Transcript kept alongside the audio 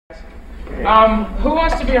Who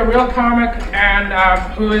wants to be a real comic and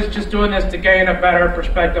who is just doing this to gain a better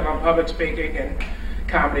perspective on public speaking and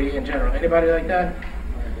comedy in general? Anybody like that?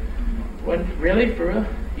 What, really? For real?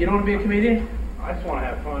 You don't want to be a comedian? I just want to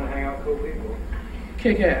have fun and hang out with cool people.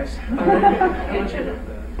 Kick ass. How about you?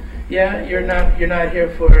 Yeah, you're not here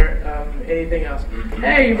for anything else.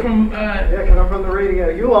 Hey, you're from yeah, because I'm from the radio.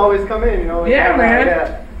 You always come in, you know. Yeah, man.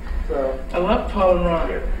 Like so. I love Paul and Ron.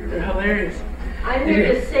 They're hilarious. I'm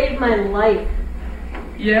here to save my life.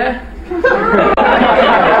 Yeah? That's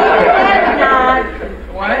not.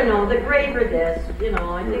 What? You know, the graver this. You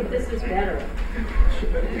know, I think this is better.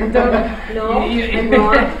 No? I'm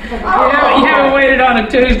wrong? You haven't waited on a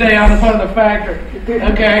Tuesday on the part of the factor.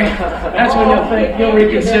 Okay? That's when you'll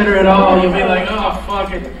reconsider it all. You'll be like, oh,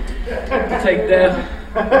 fuck it. I'll take death.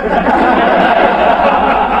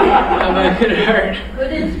 Oh, it could hurt.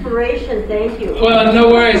 Good inspiration, thank you. Well, no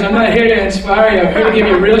worries. I'm not here to inspire you. I'm here to give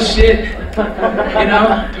you real shit. You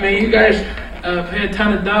know? I mean, you guys pay a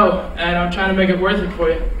ton of dough, and I'm trying to make it worth it for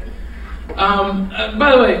you.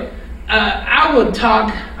 By the way, I will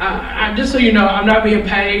talk, just so you know, I'm not being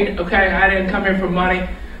paid, okay? I didn't come here for money.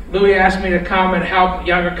 Louis asked me to come and help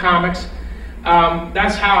younger comics.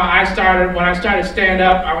 That's how I started. When I started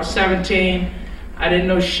stand-up, I was 17. I didn't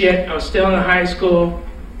know shit. I was still in high school.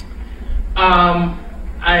 I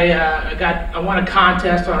won a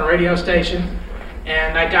contest on a radio station,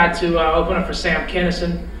 and I got to open up for Sam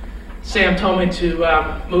Kinison. Sam told me to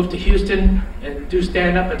move to Houston and do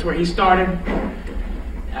stand-up. That's where he started.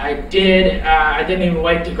 I did. I didn't even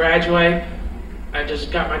wait to graduate. I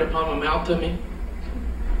just got my diploma mailed to me,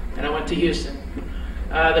 and I went to Houston.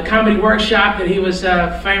 The comedy workshop that he was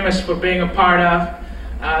famous for being a part of,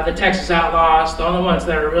 the Texas Outlaws, the only ones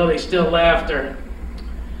that are really still left are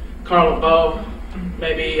Carl LeBeau,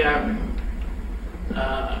 maybe Ron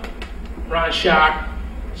Schock.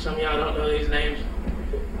 Some of y'all don't know these names.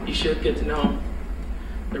 You should get to know them.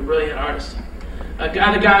 They're brilliant artists.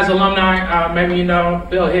 Other guys, alumni, maybe you know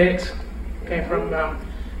Bill Hicks, came from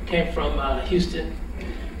Houston.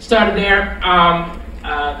 Started there.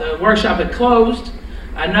 The workshop had closed.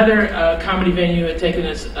 Another comedy venue had taken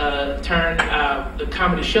its turn. The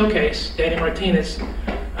Comedy Showcase. Danny Martinez,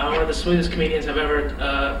 one of the sweetest comedians I've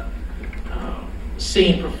ever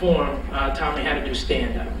seen perform, taught me how to do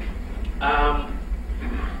stand-up.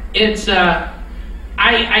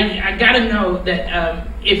 I gotta know that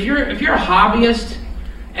if you're a hobbyist,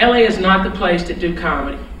 LA is not the place to do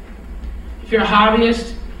comedy. If you're a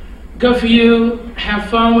hobbyist, good for you, have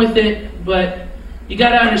fun with it, but you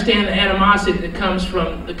gotta understand the animosity that comes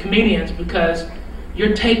from the comedians because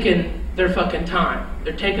you're taking their fucking time.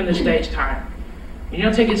 They're taking their stage time. When you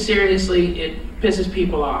don't take it seriously, it pisses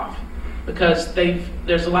people off because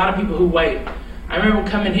there's a lot of people who wait. I remember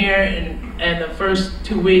coming here and the first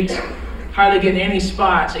 2 weeks, hardly getting any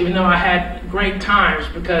spots, even though I had great times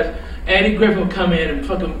because Eddie Griffin would come in and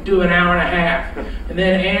fucking do an hour and a half, and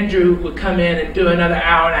then Andrew would come in and do another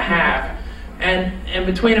hour and a half, and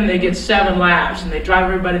between them they get 7 laughs and they drive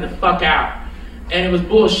everybody the fuck out, and it was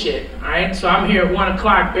bullshit. All right, so I'm here at 1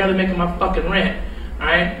 o'clock barely making my fucking rent. All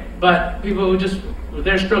right, but people who just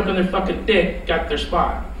they're stroking their fucking dick got their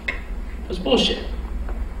spot. It was bullshit,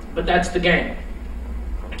 but that's the game.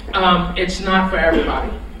 It's not for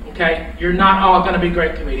everybody. Okay, you're not all going to be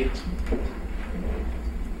great comedians.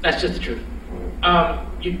 That's just the truth.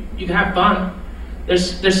 You can have fun.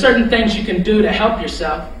 There's certain things you can do to help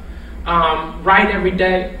yourself. Write every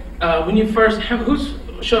day. When you first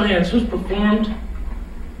show of hands, who's performed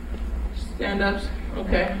stand-ups?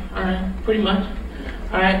 Okay, all right, pretty much.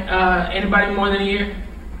 All right, anybody more than a year?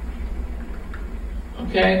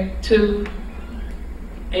 Okay, 2,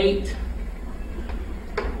 8,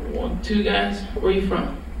 1, 2 guys. Where are you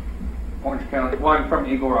from? Orange County. Well, I'm from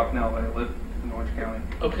Eagle Rock now, but I live in Orange County.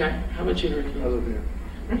 Okay. How about you, Ricky? I live here.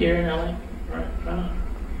 Here in LA? Right.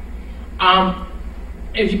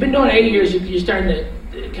 If you've been doing 8 years, you're starting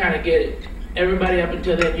to kind of get it. Everybody up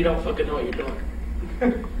until then, you don't fucking know what you're doing.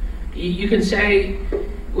 You can say,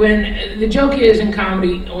 when the joke is in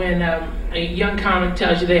comedy, when a young comic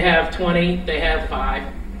tells you they have 20, they have 5.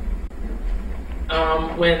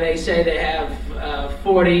 When they say they have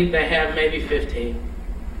 40, they have maybe 15.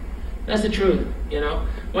 That's the truth, you know?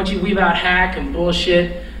 Once you weave out hack and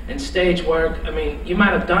bullshit and stage work, I mean, you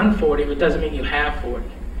might have done 40, but it doesn't mean you have 40.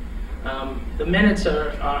 The minutes are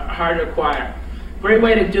hard to acquire. Great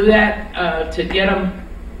way to do that, to get them,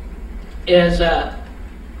 is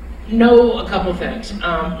know a couple things.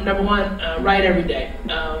 Number one, write every day.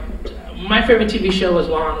 My favorite TV show was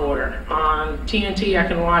Law & Order. On TNT, I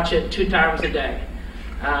can watch it 2 times a day.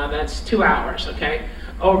 That's 2 hours, okay?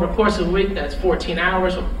 Over the course of a week, that's 14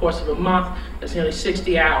 hours. Over the course of a month, that's nearly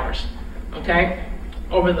 60 hours. Okay?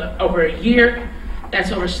 Over a year,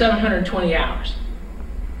 that's over 720 hours.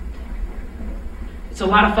 It's a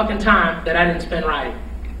lot of fucking time that I didn't spend writing.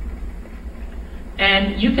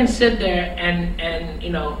 And you can sit there and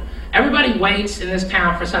you know, everybody waits in this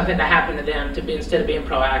town for something to happen to them instead of being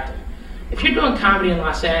proactive. If you're doing comedy in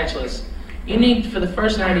Los Angeles, you need, for the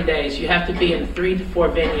first 90 days, you have to be in 3 to 4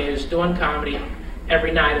 venues doing comedy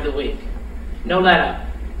every night of the week. No let up,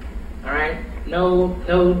 all right?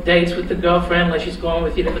 No dates with the girlfriend unless she's going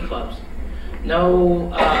with you to the clubs.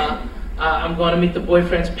 No, I'm going to meet the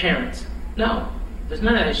boyfriend's parents. No, there's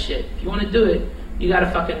none of that shit. If you want to do it, you gotta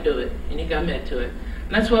fucking do it, and you gotta admit to it.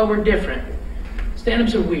 And that's why we're different.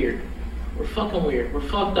 Stand-ups are weird. We're fucking weird. We're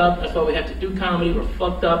fucked up. That's why we have to do comedy. We're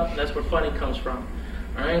fucked up. And that's where funny comes from,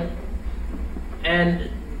 all right?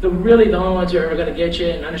 And really the only ones who are ever gonna get you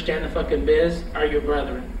and understand the fucking biz are your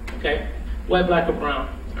brethren, okay? White, black, or brown,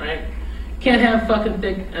 all right? Can't have fucking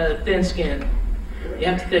thin skin. You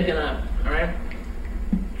have to thicken up, all right?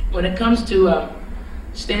 When it comes to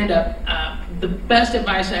stand-up, the best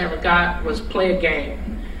advice I ever got was play a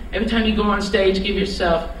game. Every time you go on stage, give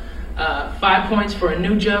yourself 5 points for a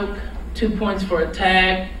new joke, 2 points for a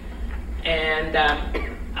tag, and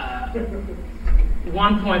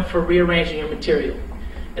 1 point for rearranging your material.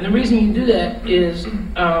 And the reason you do that is,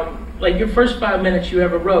 like your first 5 minutes you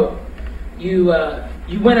ever wrote, you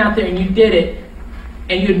went out there and you did it,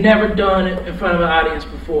 and you'd never done it in front of an audience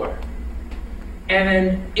before. And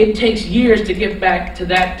then it takes years to get back to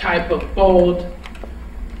that type of bold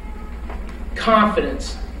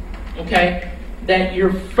confidence, okay? That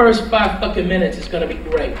your first 5 fucking minutes is gonna be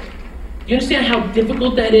great. Do you understand how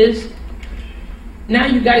difficult that is? Now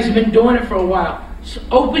you guys have been doing it for a while. So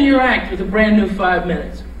open your act with a brand new 5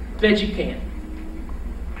 minutes. Bet you can.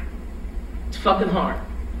 It's fucking hard.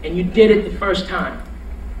 And you did it the first time.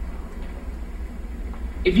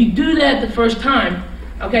 If you do that the first time,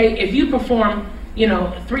 okay, if you perform, you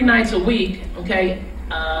know, 3 nights a week, okay,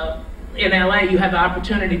 in LA, you have the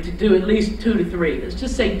opportunity to do at least 2 to 3. Let's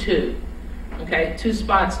just say 2, okay, 2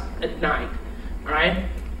 spots at night, all right?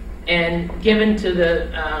 And given to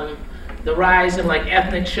the rise in like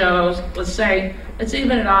ethnic shows, let's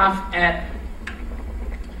even it off at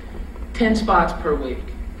 10 spots per week.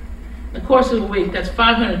 In the course of a week, that's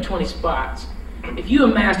 520 spots. If you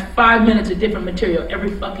amassed 5 minutes of different material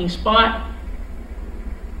every fucking spot,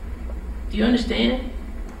 do you understand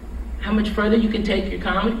how much further you can take your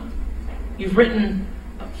comedy? You've written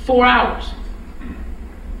 4 hours.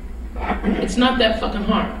 It's not that fucking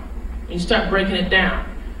hard. You start breaking it down.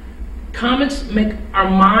 Comics make our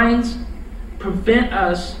minds prevent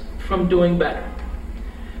us from doing better.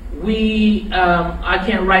 I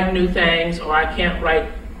can't write new things, or I can't write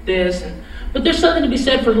this, but there's something to be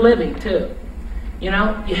said for living too. You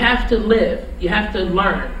know, you have to live, you have to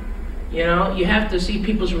learn, you know, you have to see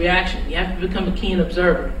people's reaction, you have to become a keen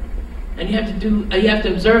observer, and you have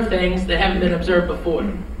to observe things that haven't been observed before.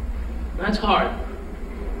 That's hard.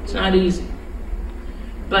 It's not easy.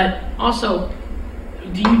 But also,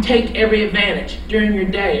 do you take every advantage during your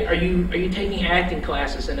day? Are you taking acting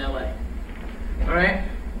classes in LA? All right.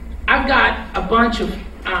 I've got a bunch of.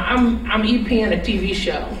 I'm EPing a TV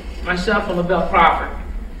show myself and LaBelle Crawford.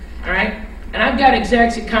 All right. And I've got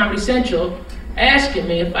execs at Comedy Central asking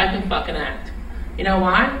me if I can fucking act. You know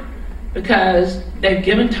why? Because they've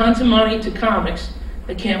given tons of money to comics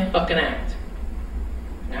that can't fucking act.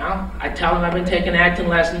 Now, I tell them I've been taking acting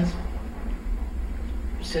lessons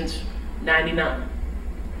since '99.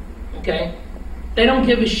 Okay? They don't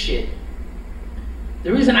give a shit.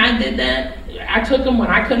 The reason I did that, I took them when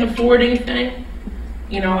I couldn't afford anything.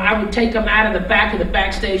 You know, I would take them out of the back of the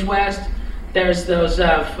Backstage West. There's those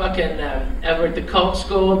over at the cult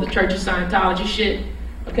school, the Church of Scientology shit.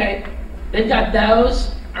 Okay? They've got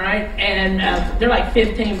those, all right? And they're like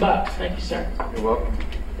 15 bucks. Thank you, sir. You're welcome.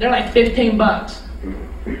 They're like 15 bucks.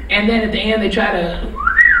 And then at the end, they try to,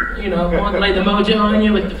 you know, lay the mojo on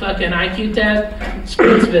you with the fucking IQ test.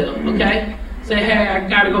 Springsville, okay? Say, hey, I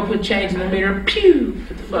gotta go put change in the meter. Pew!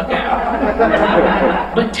 Get the fuck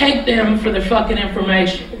out. But take them for their fucking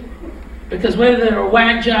information. Because whether they're a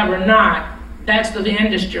whack job or not, that's the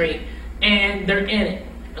industry, and they're in it,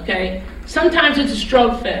 okay? Sometimes it's a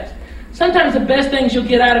stroke fest. Sometimes the best things you'll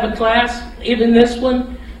get out of a class, even this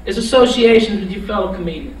one, is associations with your fellow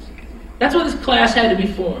comedians. That's why this class had to be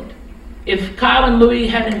formed. If Kyle and Louis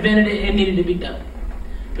hadn't invented it, it needed to be done.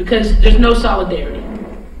 Because there's no solidarity.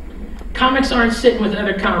 Comics aren't sitting with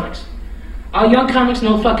other comics. All young comics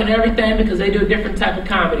know fucking everything because they do a different type of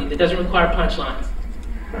comedy that doesn't require punchlines.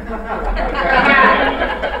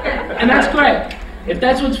 And that's great. If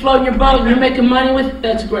that's what's floating your boat and you're making money with it,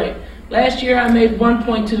 that's great. Last year I made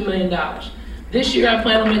 $1.2 million. This year I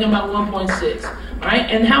plan on making about 1.6. All right,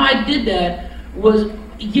 and how I did that was,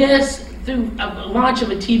 yes, through a launch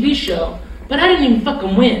of a TV show, but I didn't even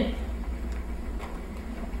fucking win.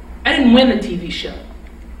 I didn't win the TV show.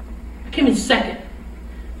 I came in second.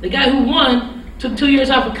 The guy who won took 2 years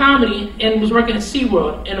off of comedy and was working at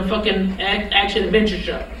SeaWorld in a fucking action adventure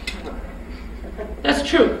show. That's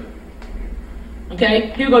true.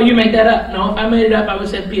 Okay, here you go, you make that up. No, if I made it up, I would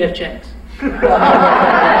say PF Chang's. The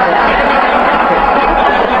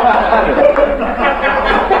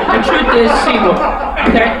truth is SeaWorld,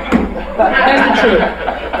 okay? That's the truth,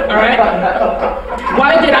 all right?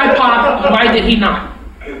 Why did I pop and why did he not?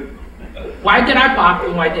 Why did I pop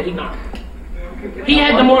and why did he not? He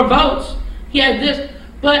had the more votes, he had this,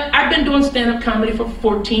 but I've been doing stand-up comedy for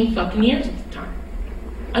 14 fucking years at the time.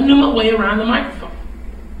 I knew my way around the microphone.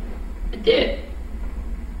 I did.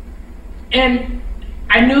 And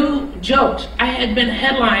I knew jokes. I had been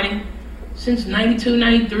headlining since 92,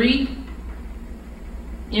 93.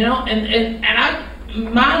 You know,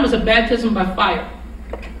 mine was a baptism by fire.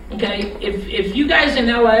 Okay, if you guys in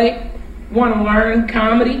LA want to learn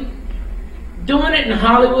comedy, doing it in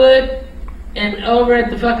Hollywood and over at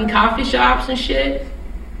the fucking coffee shops and shit,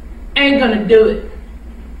 ain't gonna do it.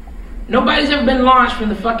 Nobody's ever been launched from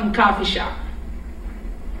the fucking coffee shop.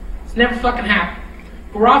 It's never fucking happened.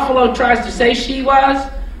 Garofalo tries to say she was,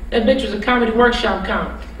 that bitch was a comedy workshop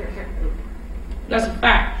comic. That's a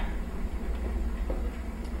fact.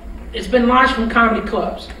 It's been launched from comedy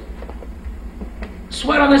clubs.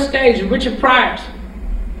 Sweat on the stage with Richard Pryor's.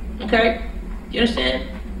 Okay? You understand?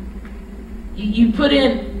 You put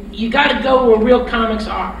in, you gotta go where real comics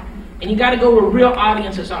are. And you gotta go where real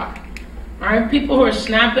audiences are. Alright? People who are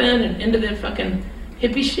snapping and into their fucking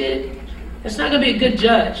hippie shit, it's not gonna be a good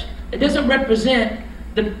judge. It doesn't represent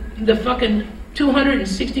the fucking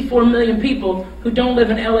 264 million people who don't live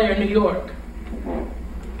in LA or New York.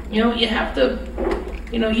 You know, you have to,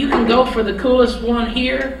 you know, you can go for the coolest one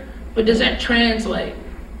here, but does that translate?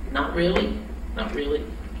 Not really, not really.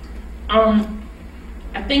 I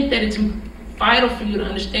think that it's vital for you to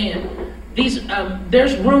understand these,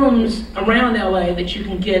 there's rooms around LA that you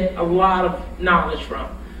can get a lot of knowledge from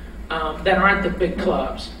that aren't the big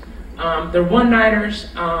clubs. They're one-nighters.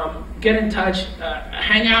 Get in touch,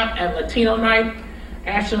 hang out at Latino night.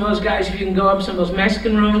 Ask some of those guys if you can go up some of those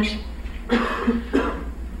Mexican rooms.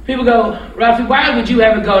 People go, Ralphie, why would you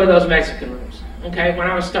ever go to those Mexican rooms? Okay, when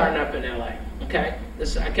I was starting up in LA. Okay,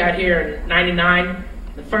 I got here in '99.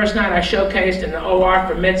 The first night I showcased in the OR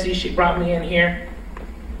for Mitzi, she brought me in here.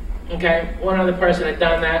 Okay, one other person had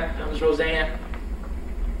done that. That was Roseanne.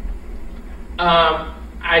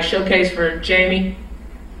 I showcased for Jamie.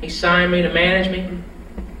 He signed me to manage me.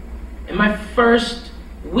 In my first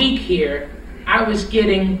week here, I was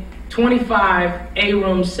getting 25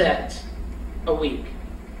 A-room sets a week.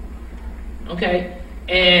 Okay?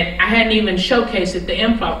 And I hadn't even showcased at the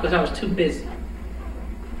Improv because I was too busy.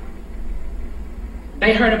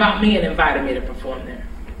 They heard about me and invited me to perform there.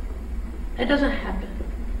 That doesn't happen.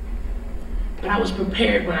 But I was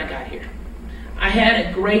prepared when I got here. I had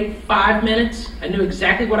a great 5 minutes. I knew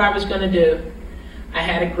exactly what I was going to do. I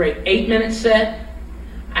had a great 8-minute set.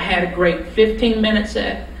 I had a great 15-minute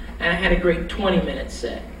set. And I had a great 20-minute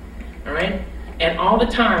set. All right? And all the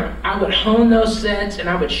time, I would hone those sets and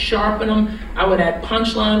I would sharpen them. I would add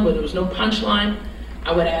punchline where there was no punchline.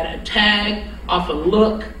 I would add a tag off a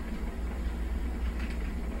look.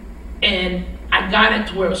 And I got it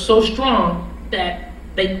to where it was so strong that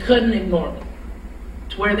they couldn't ignore me.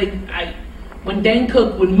 To where when Dane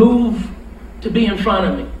Cook would move to be in front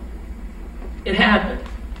of me, it happened.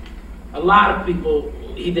 A lot of people,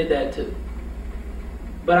 he did that too.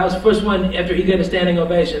 But I was the first one, after he got a standing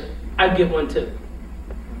ovation, I'd give one too.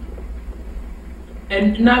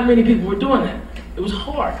 And not many people were doing that. It was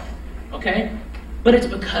hard, okay? But it's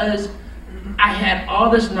because I had all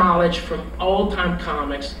this knowledge from old-time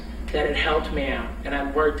comics that had helped me out. And I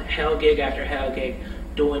worked hell gig after hell gig,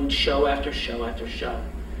 doing show after show after show.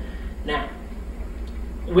 Now,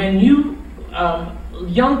 when you,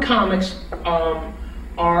 young comics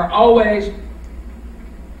are always,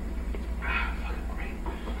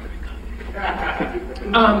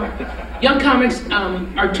 young comics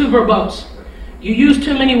are too verbose. You use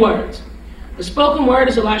too many words. The spoken word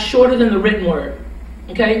is a lot shorter than the written word,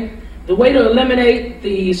 okay? The way to eliminate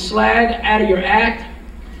the slag out of your act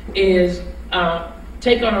is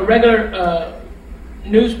take on a regular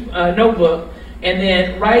notebook and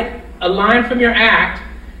then write a line from your act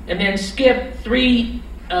and then skip 3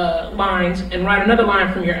 lines and write another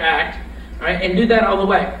line from your act, all right, and do that all the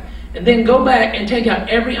way. and then go back and take out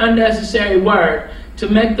every unnecessary word to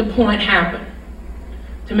make the point happen,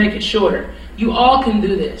 to make it shorter. You all can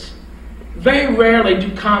do this. Very rarely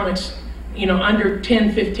do comics, under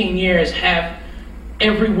 10, 15 years have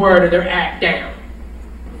every word of their act down.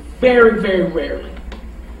 Very, very rarely.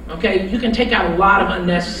 Okay, you can take out a lot of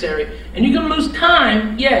unnecessary, and you're gonna lose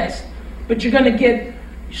time, yes, but you're gonna get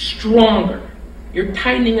stronger. You're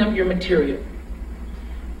tightening up your material.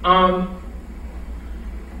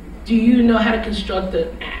 Do you know how to construct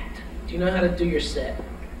an act? Do you know how to do your set?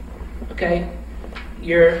 Okay,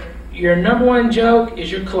 your number one joke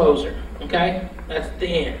is your closer. Okay, that's the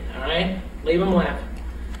end. All right, leave them laughing.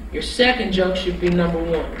 Your second joke should be number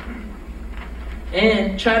one,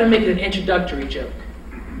 and try to make it an introductory joke.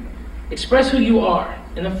 Express who you are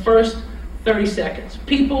in the first 30 seconds.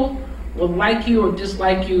 People will like you or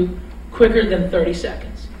dislike you quicker than 30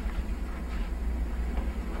 seconds.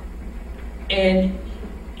 And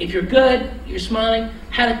if you're good, you're smiling,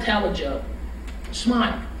 how to tell a joke.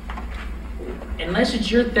 Smile. Unless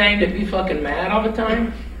it's your thing to be fucking mad all the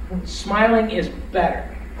time, smiling is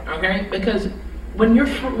better, okay? Because when your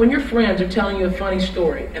friends are telling you a funny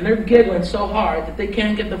story and they're giggling so hard that they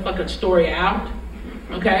can't get the fucking story out,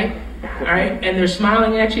 okay? All right, and they're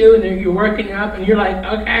smiling at you, and you're working up, and you're like,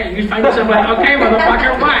 okay, you find yourself like, okay,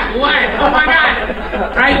 motherfucker, what? Oh my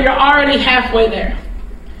God, all right, you're already halfway there.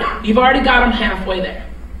 You've already got them halfway there.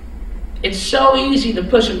 It's so easy to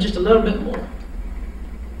push them just a little bit more.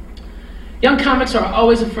 Young comics are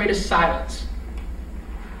always afraid of silence.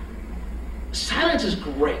 Silence is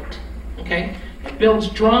great, okay? It builds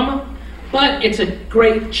drama, but it's a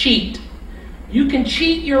great cheat. You can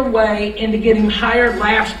cheat your way into getting higher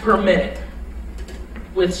laughs per minute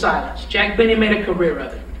with silence. Jack Benny made a career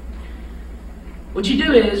of it. What you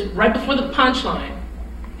do is, right before the punchline,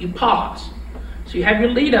 you pause. So you have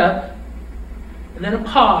your lead up, and then a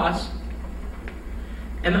pause,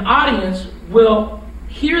 and the audience will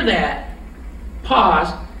hear that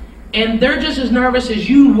pause, and they're just as nervous as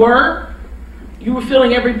you were. You were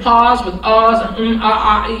feeling every pause with ahs and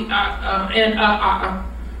and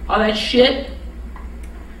all that shit.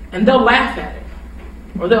 And they'll laugh at it,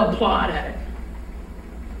 or they'll applaud at it.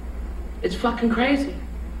 It's fucking crazy,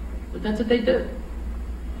 but that's what they do.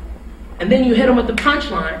 And then you hit them with the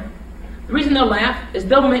punchline. The reason they'll laugh is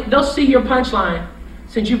they'll see your punchline.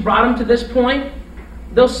 Since you brought them to this point,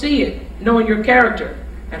 they'll see it, knowing your character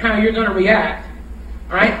and how you're going to react.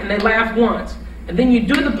 All right, and they laugh once, and then you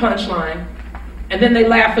do the punchline, and then they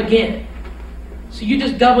laugh again. So you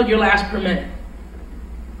just doubled your laughs per minute.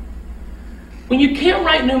 When you can't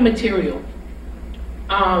write new material,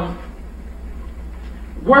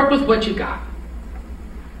 work with what you got.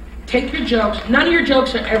 Take your jokes. None of your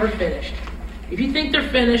jokes are ever finished. If you think they're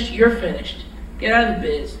finished, you're finished. Get out of the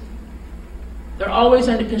biz. They're always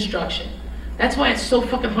under construction. That's why it's so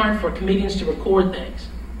fucking hard for comedians to record things.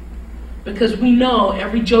 Because we know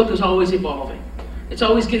every joke is always evolving. It's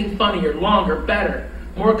always getting funnier, longer, better,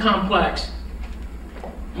 more complex,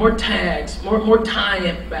 more tags, more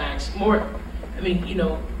tie-in backs, more... I mean,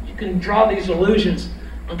 you can draw these illusions,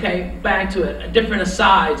 okay, back to it, different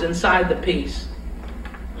asides inside the piece,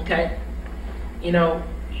 okay?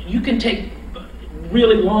 You can take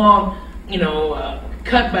really long,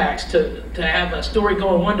 cutbacks to have a story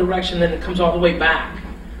go in one direction, then it comes all the way back,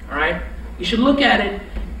 all right? You should look at it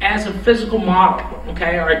as a physical model,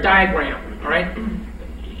 okay, or a diagram, all right?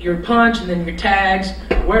 Your punch and then your tags,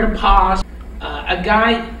 where to pause. A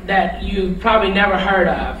guy that you've probably never heard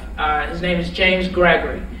of, his name is James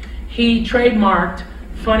Gregory. He trademarked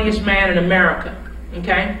Funniest Man in America,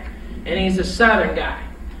 okay? And he's a Southern guy,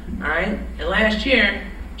 all right? And last year,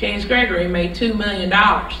 James Gregory made $2 million.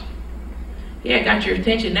 Yeah, got your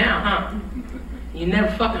attention now, huh? You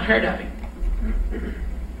never fucking heard of him.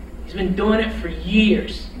 He's been doing it for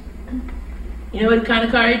years. You know what kind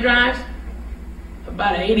of car he drives?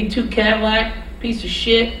 About an '82 Cadillac, piece of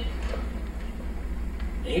shit.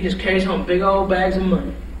 He just carries home big old bags of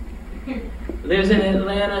money. Lives in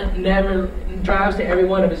Atlanta, never drives to every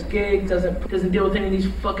one of his gigs, doesn't deal with any of these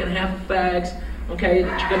fucking half-fags, okay,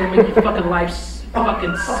 that you're gonna make your fucking life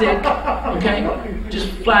fucking sick, okay? Just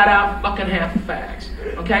flat out fucking half-fags,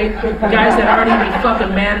 okay? Guys that aren't even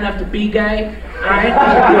fucking man enough to be gay, alright?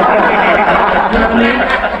 You know what I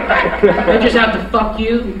mean? They're just out to fuck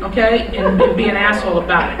you, okay? And be an asshole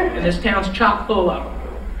about it. And this town's chock full of them.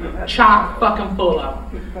 Chock fucking full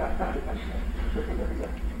of them.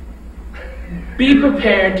 Be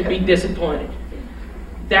prepared to be disappointed.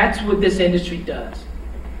 That's what this industry does.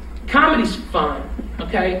 Comedy's fun,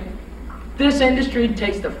 okay? This industry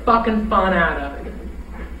takes the fucking fun out of it.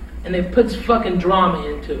 And they puts fucking drama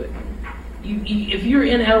into it. if you're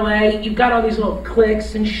in LA, you've got all these little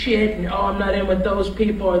cliques and shit, and oh, I'm not in with those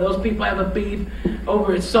people, or those people have a beef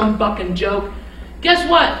over some fucking joke. Guess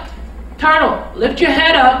what? Turtle, lift your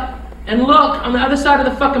head up and look on the other side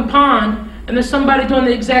of the fucking pond, and there's somebody doing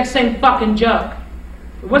the exact same fucking joke.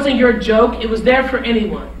 It wasn't your joke, it was there for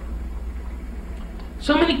anyone.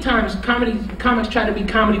 So many times comics try to be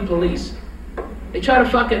comedy police. They try to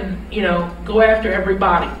fucking, you know, go after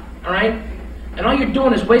everybody, all right? And all you're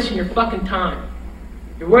doing is wasting your fucking time.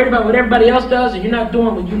 You're worried about what everybody else does, and you're not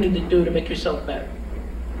doing what you need to do to make yourself better.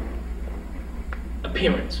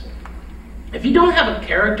 Appearance. If you don't have a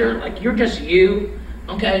character, like you're just you,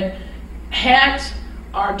 okay, hats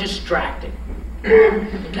are distracting,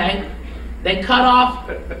 okay? They cut off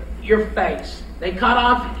your face. They cut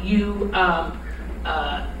off you,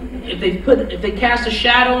 if they cast a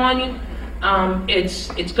shadow on you,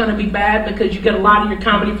 it's going to be bad because you get a lot of your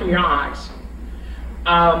comedy from your eyes.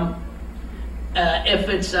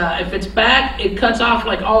 If it's back, it cuts off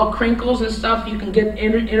like all crinkles and stuff. You can get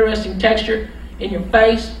interesting texture in your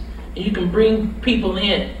face, and you can bring people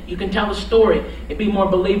in. You can tell a story and be more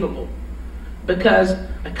believable. Because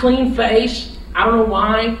a clean face, I don't know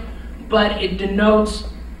why, but it denotes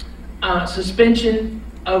suspension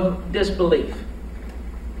of disbelief.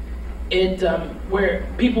 Where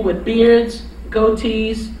people with beards,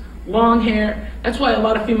 goatees, long hair, that's why a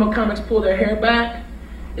lot of female comics pull their hair back,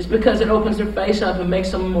 is because it opens their face up and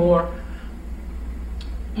makes them more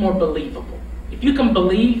believable. If you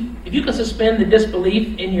can suspend the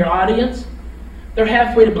disbelief in your audience, they're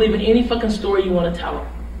halfway to believe in any fucking story you want to tell them.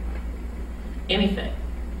 Anything,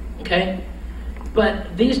 okay?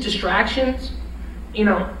 But these distractions, you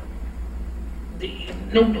know,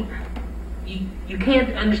 you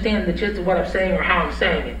can't understand the gist of what I'm saying or how I'm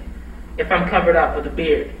saying it if I'm covered up with a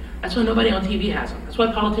beard. That's why nobody on TV has them. That's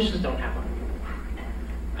why politicians don't have them.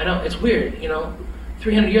 I know, it's weird, you know.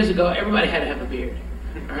 300 years ago, everybody had to have a beard,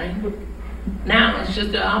 all right? Now, it's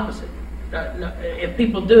just the opposite. If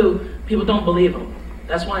people do, people don't believe them.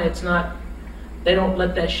 That's why it's not, they don't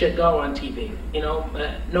let that shit go on TV, you know.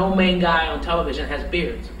 No main guy on television has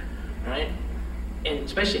beards, all right? And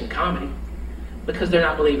especially in comedy, because they're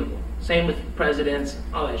not believable. Same with presidents,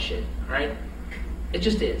 all that shit, all right? It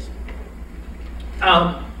just is.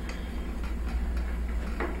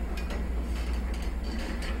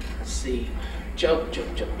 Let's see. Joke.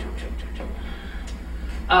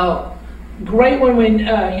 Oh, great one when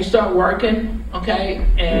you start working, okay?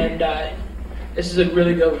 And this is a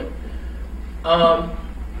really good one.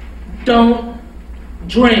 Don't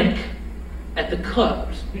drink at the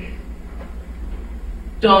clubs.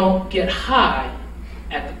 Don't get high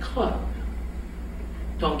at the club.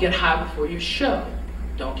 Don't get high before your show.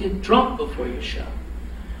 Don't get drunk before your show.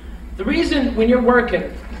 The reason when you're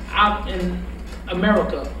working out in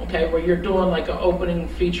America, okay, where you're doing like an opening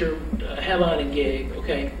feature headlining gig,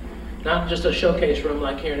 okay, not just a showcase room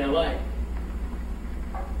like here in LA.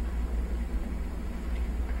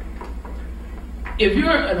 If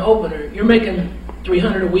you're an opener, you're making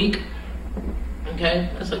 $300 a week, okay?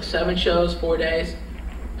 That's like 7 shows, 4 days,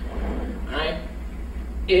 all right?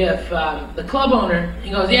 If the club owner,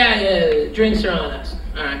 he goes, yeah, drinks are on us,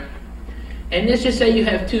 all right? And let's just say you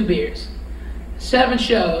have 2 beers. 7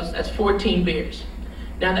 shows, that's 14 beers.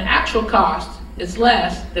 Now the actual cost is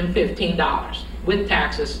less than $15 with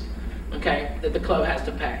taxes, okay, that the club has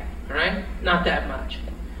to pay, all right? Not that much.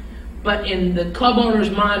 But in the club owner's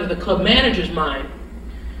mind or the club manager's mind,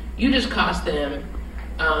 you just cost them,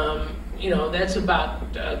 you know, that's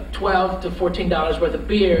about $12 to $14 worth of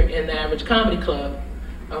beer in the average comedy club,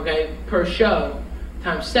 okay, per show,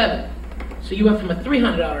 times 7. So you went from a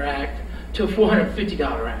 $300 act to a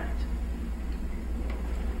 $450 act.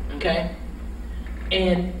 Okay?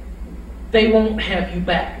 And they won't have you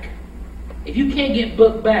back. If you can't get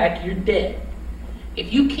booked back, you're dead.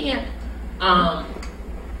 If you can't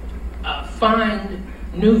find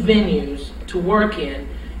new venues to work in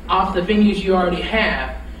off the venues you already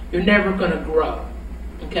have, you're never going to grow.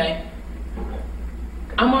 Okay?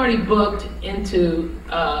 I'm already booked into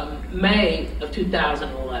May of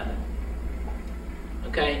 2011.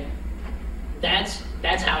 Okay? That's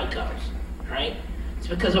how it goes, right? It's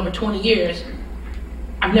because over 20 years,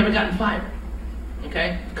 I've never gotten fired.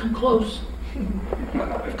 Okay? I've come close.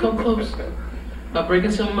 I've come close by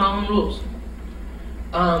breaking some of my own rules.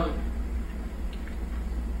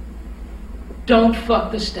 Don't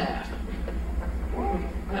fuck the staff.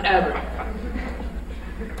 Ever.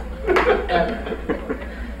 Ever.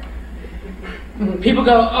 People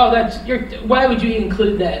go, oh, why would you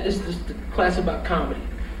include that? This is the class about comedy.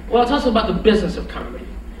 Well, it's also about the business of comedy.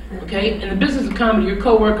 Okay? In the business of comedy, your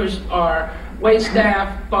coworkers are wait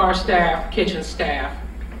staff, bar staff, kitchen staff.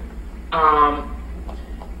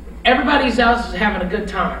 Everybody else is having a good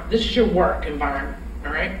time. This is your work environment,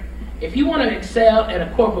 all right? If you want to excel in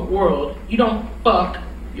a corporate world, you don't fuck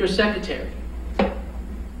your secretary.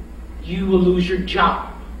 You will lose your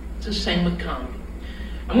job. It's the same with comedy.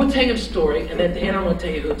 I'm going to tell you a story, and at the end I'm going to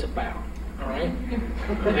tell you who it's about, all right?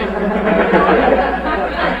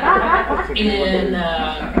 In,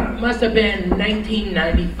 must have been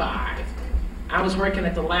 1995. I was working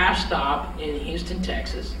at the Laugh Stop in Houston,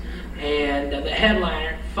 Texas, and the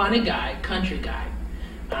headliner, funny guy, country guy,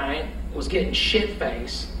 all right, was getting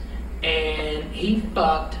shit-faced, and he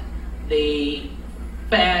fucked the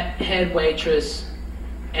fat head waitress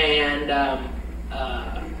and a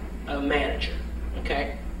manager,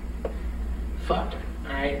 okay? Fucked her,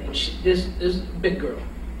 all right? And this big girl,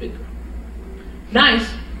 nice,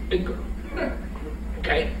 big girl,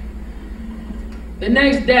 okay? The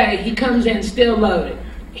next day, he comes in still loaded.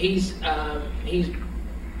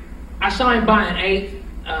 I saw him buy an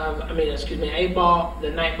 8-ball the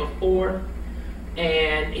night before,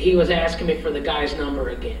 and he was asking me for the guy's number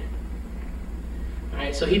again. All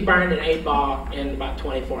right, so he burned an 8-ball in about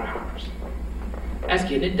 24 hours. That's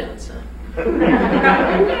getting it done, son.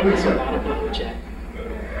 That's a lot of blowjack.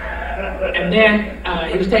 And then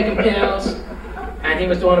he was taking pills, and he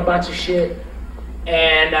was doing a bunch of shit,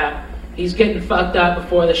 and he's getting fucked up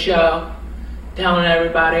before the show, telling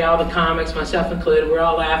everybody, all the comics, myself included, we're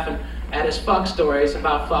all laughing at his fuck stories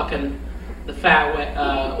about fucking the fat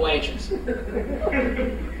waitress.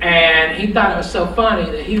 And he thought it was so funny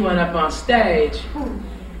that he went up on stage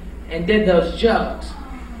and did those jokes.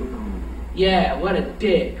 Yeah, what a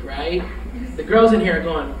dick, right? The girls in here are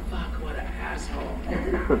going, fuck, what an asshole.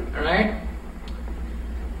 All right?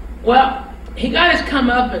 Well, he got his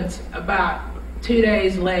comeuppance about 2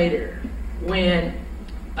 days later when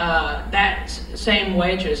that same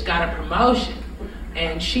waitress got a promotion,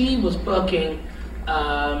 and she was booking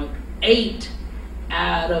 8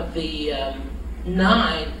 out of the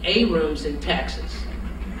 9 A rooms in Texas,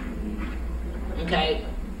 okay,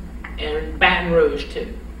 and Baton Rouge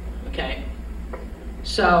too, okay.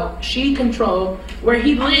 So she controlled where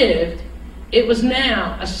he lived. It was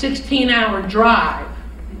now a 16-hour drive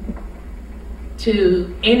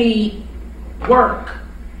to any work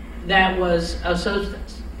that was of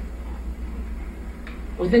substance.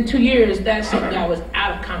 Within 2 years, that guy was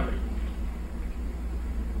out of comedy.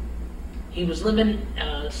 He was living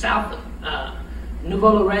south of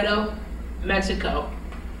Nuevo Laredo, Mexico,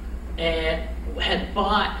 and had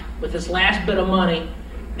bought, with his last bit of money,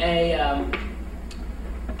 a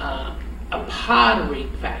pottery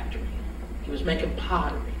factory. He was making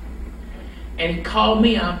pottery. And he called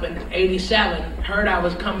me up in '87, heard I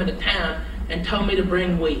was coming to town, and told me to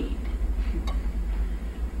bring weed.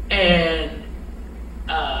 And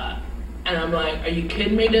I'm like, are you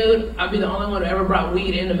kidding me, dude? I'll be the only one who ever brought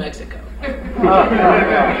weed into Mexico.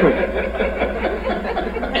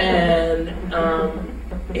 And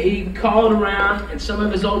he called around, and some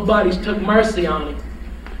of his old buddies took mercy on him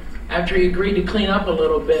after he agreed to clean up a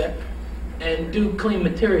little bit and do clean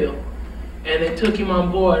material. And they took him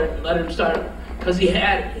on board and let him start, because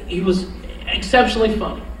he was exceptionally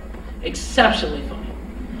funny.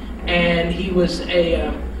 And he was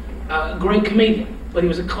a great comedian, but he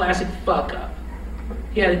was a classic fuck up.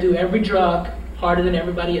 He had to do every drug harder than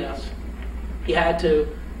everybody else. He had to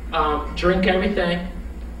drink everything,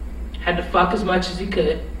 had to fuck as much as he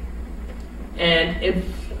could, and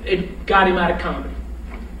it got him out of comedy.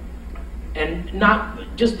 And not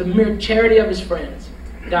just the mere charity of his friends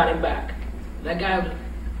got him back. That guy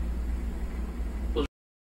was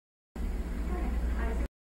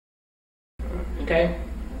okay?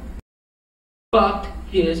 Fucked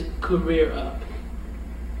his career up.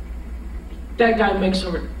 That guy makes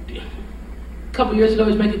over, a couple years ago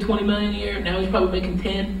he was making 20 million a year, now he's probably making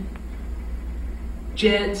 10.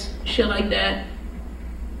 Jets, shit like that.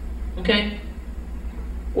 Okay?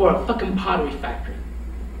 Or a fucking pottery factory.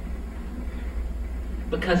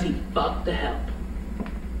 Because he fucked the help.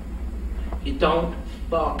 You don't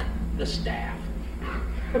fuck the staff.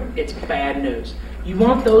 It's bad news. You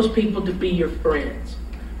want those people to be your friends,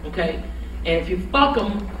 okay? And if you fuck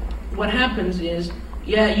them, what happens is,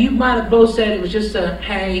 yeah, you might have both said it was just a,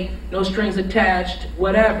 hey, no strings attached,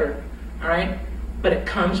 whatever, all right? But it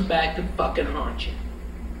comes back to fucking haunt you.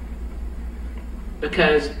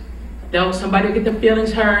 Because somebody will get their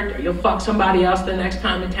feelings hurt, or you'll fuck somebody else the next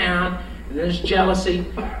time in town, and there's jealousy.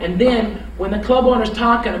 And then, when the club owner's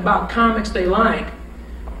talking about comics they like,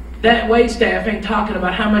 that waitstaff ain't talking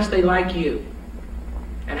about how much they like you,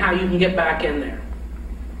 and how you can get back in there.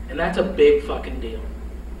 And that's a big fucking deal.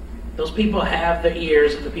 Those people have the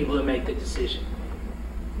ears of the people that make the decision.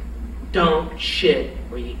 Don't shit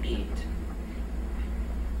where you eat.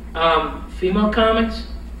 Female comics,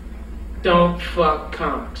 don't fuck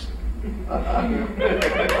comics.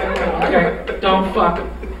 Okay, don't fuck them.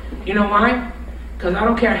 You know why? Because I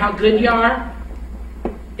don't care how good you are.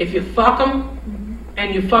 If you fuck them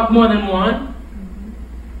and you fuck more than one,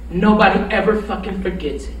 nobody ever fucking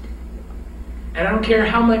forgets it. And I don't care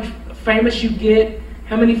how much famous you get,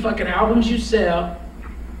 how many fucking albums you sell,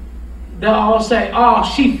 they'll all say, oh,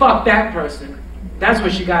 she fucked that person. That's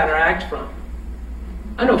where she got her act from.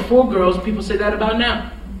 I know 4 girls people say that about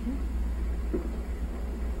now.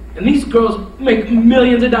 And these girls make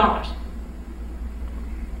millions of dollars.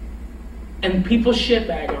 And people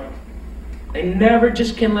shitbag on them. They never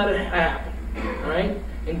just can let it happen. Alright?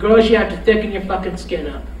 And girls, you have to thicken your fucking skin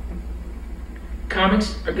up.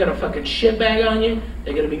 Comics are gonna fucking shitbag on you.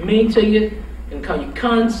 They're gonna be mean to you. They're gonna call you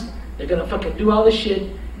cunts. They're gonna fucking do all this shit.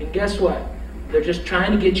 And guess what? They're just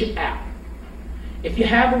trying to get you out. If you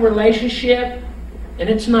have a relationship and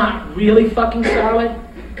it's not really fucking solid,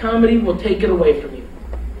 comedy will take it away from you.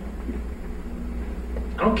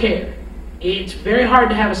 I don't care. It's very hard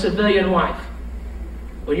to have a civilian wife.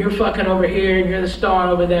 When you're fucking over here and you're the star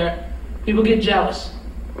over there, people get jealous.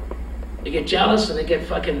 They get jealous and they get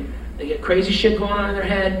crazy shit going on in their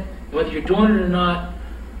head. And whether you're doing it or not,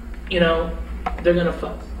 you know, they're gonna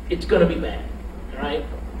fuck. It's gonna be bad, all right?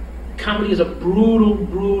 Comedy is a brutal,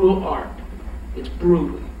 brutal art. It's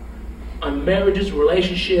brutal. On marriages,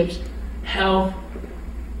 relationships, health,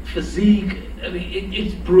 physique, I mean,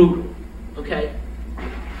 it's brutal, okay?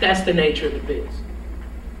 That's the nature of the biz.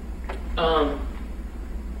 Let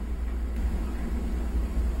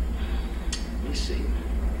me see.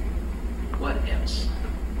 What else?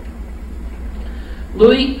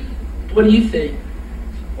 Louis, what do you think?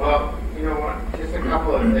 Well, you know what? Just a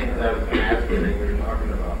couple of things I was going to ask you that you were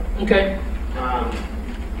talking about. Okay.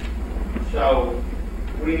 So,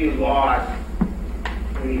 when you lost,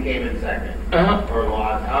 when you came in second, or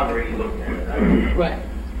lost, however you looked at it. I don't know. Right.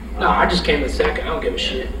 No, I just came in second. I don't give a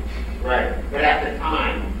shit. Right. But at the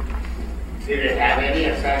time, did it have any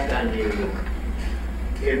effect on you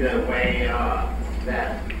in the way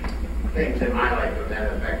that things in my life would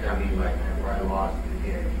have effect on me, like where I lost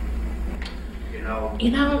the kid? You know,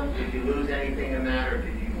 did you lose anything in that, or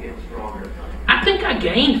did you get stronger from it? I think I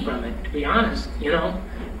gained from it, to be honest, you know.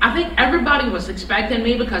 I think everybody was expecting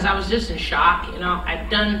me because I was just in shock, you know.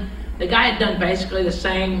 The guy had done basically the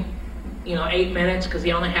same, 8 minutes because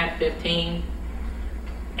he only had 15.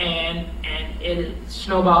 And it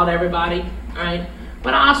snowballed everybody, right?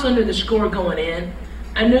 But I also knew the score going in.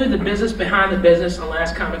 I knew the business behind the business on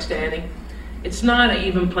Last Comic Standing. It's not an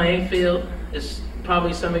even playing field, as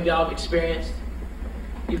probably some of y'all have experienced.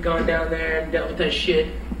 You've gone down there and dealt with that shit.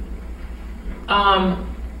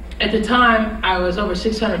 At the time, I was over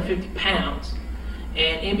 650 pounds,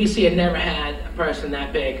 and NBC had never had a person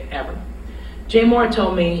that big ever. Jay Moore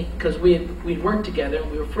told me, because we'd worked together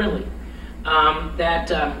and we were friendly,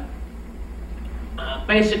 that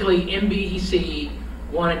basically NBC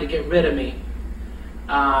wanted to get rid of me.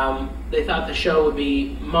 They thought the show would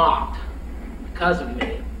be mocked because of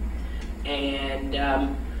me. And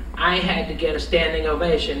I had to get a standing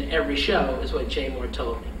ovation every show, is what Jay Moore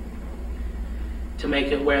told me, to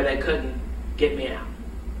make it where they couldn't get me out.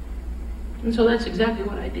 And so that's exactly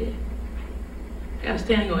what I did. I got a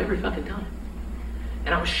standing O every fucking time.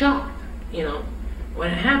 And I was shocked,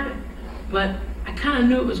 when it happened. But I kind of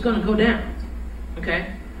knew it was going to go down,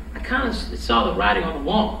 okay? I kind of saw the writing on the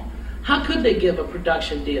wall. How could they give a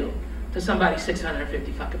production deal to somebody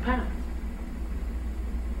 650 fucking pounds?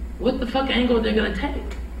 What the fuck angle are they going to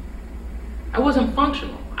take? I wasn't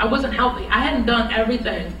functional. I wasn't healthy. I hadn't done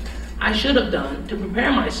everything I should have done to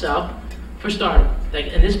prepare myself for stardom.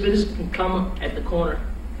 And this business can come at the corner.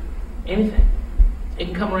 Anything. It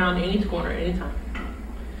can come around any corner, anytime.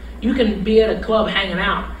 You can be at a club hanging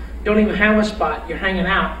out, don't even have a spot, you're hanging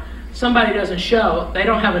out. Somebody doesn't show, they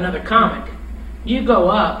don't have another comic. You go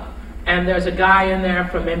up, and there's a guy in there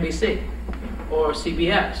from NBC, or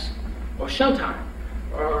CBS, or Showtime,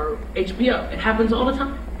 or HBO. It happens all the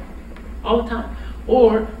time. All the time.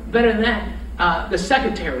 Or, better than that, the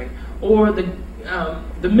secretary, or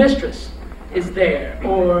the mistress is there,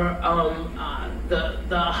 or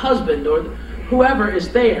the husband, or whoever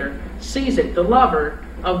is there sees it, the lover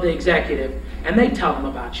of the executive, and they tell them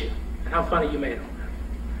about you and how funny you made them.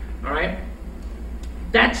 All right?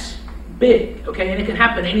 That's big, okay? And it can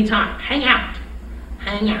happen anytime. Hang out.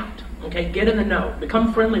 Hang out, okay? Get in the know.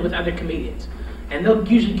 Become friendly with other comedians. And they'll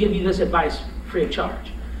usually give you this advice free of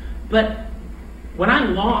charge. But when I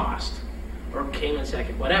lost, or came in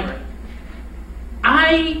second, whatever,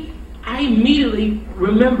 I immediately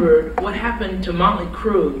remembered what happened to Motley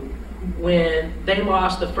Crue when they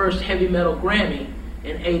lost the first heavy metal Grammy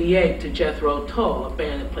in '88 to Jethro Tull, a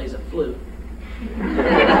band that plays a flute.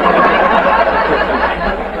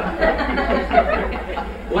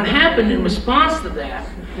 What happened in response to that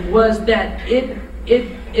was that it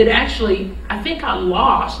actually, I think I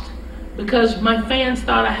lost because my fans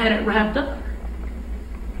thought I had it wrapped up.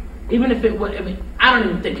 Even if it was, I mean, I don't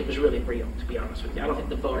even think it was really real, to be honest with you. I don't think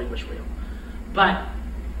the voting was real. But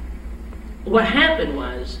what happened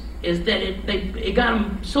is that it got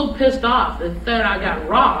them so pissed off that I got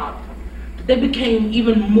robbed that they became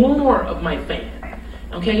even more of my fan.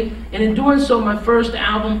 Okay? And in doing so, my first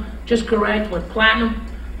album, Just Correct, went platinum.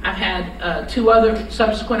 I've had 2 other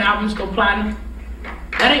subsequent albums go platinum.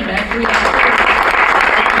 That ain't bad. 3 albums.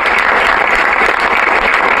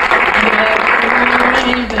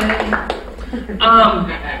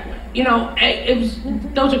 You know,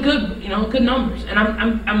 those are good, you know, good numbers. And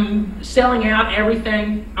I'm selling out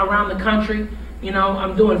everything around the country. You know,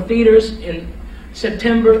 I'm doing theaters in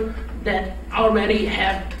September that already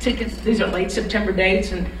have tickets. These are late September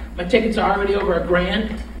dates, and my tickets are already over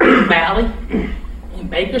 $1,000. Valley, in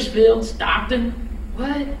Bakersfield, Stockton.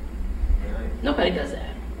 What? Nobody does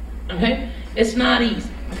that. Okay? It's not easy.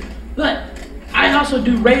 But I also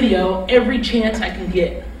do radio every chance I can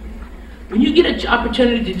get. When you get an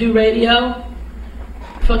opportunity to do radio,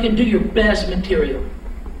 fucking do your best material.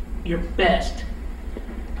 Your best.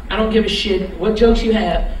 I don't give a shit what jokes you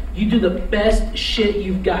have. You do the best shit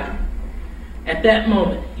you've got. At that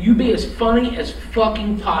moment, you be as funny as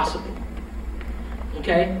fucking possible.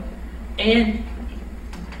 Okay? And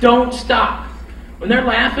don't stop. When they're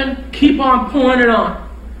laughing, keep on pouring it on.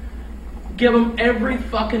 Give them every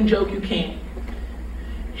fucking joke you can.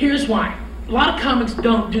 Here's why. A lot of comics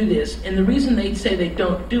don't do this, and the reason they say they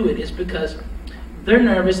don't do it is because they're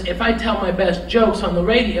nervous. If I tell my best jokes on the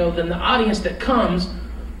radio, then the audience that comes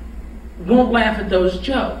won't laugh at those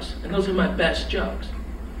jokes, and those are my best jokes.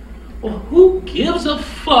 Well, who gives a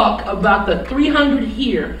fuck about the 300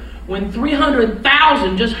 here when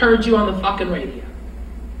 300,000 just heard you on the fucking radio?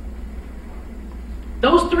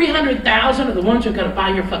 Those 300,000 are the ones who are going to buy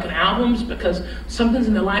your fucking albums because something's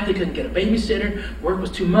in their life. They couldn't get a babysitter, work was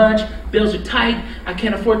too much, bills are tight, I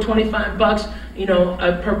can't afford 25 bucks, you know,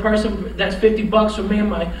 per person. That's 50 bucks for me and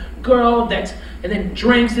my girl. And then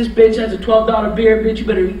drinks. This bitch has a $12 beer. Bitch, you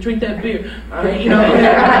better drink that beer. All right, you know.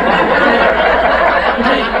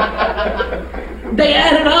 They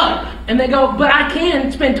add it up and they go, but I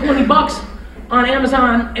can spend 20 bucks on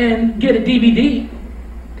Amazon and get a DVD.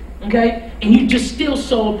 Okay? And you just still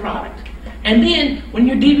sold product. And then when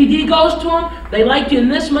your DVD goes to them, they like you in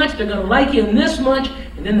this much, they're gonna like you in this much,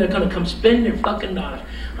 and then they're gonna come spend their fucking dollars.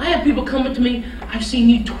 I have people come up to me, I've seen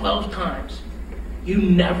you 12 times. You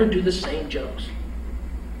never do the same jokes.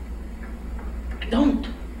 I don't.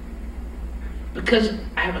 Because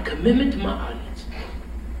I have a commitment to my audience.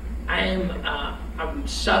 I'm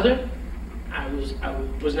Southern. I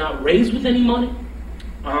was not raised with any money.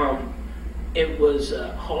 It was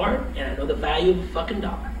hard, and I know the value of a fucking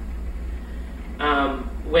dollar.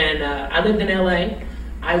 When I lived in LA,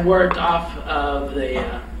 I worked off of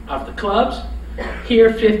the clubs. Here,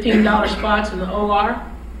 $15 spots in the OR.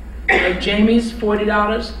 Like Jamie's,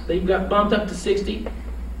 $40. They got bumped up to $60.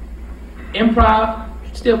 Improv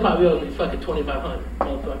still probably owes me fucking $2,500,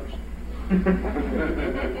 motherfuckers.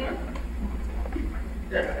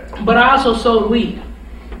 But I also sold weed.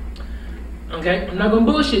 Okay, I'm not gonna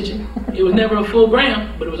bullshit you. It was never a full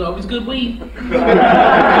gram, but it was always good weed. Always.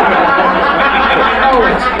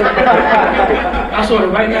 I sold it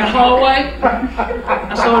right in that hallway.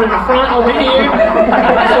 I sold it in the front over here.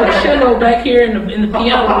 I sold the shitload back here in the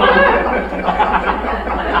piano room.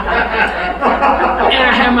 And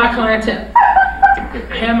I had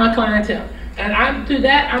my clientele. And through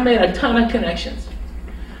that, I made a ton of connections.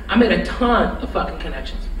 I made a ton of fucking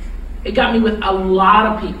connections. It got me with a lot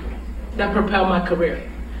of people that propelled my career.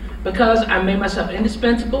 Because I made myself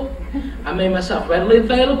indispensable, I made myself readily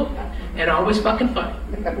available, and always fucking funny.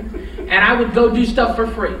 And I would go do stuff for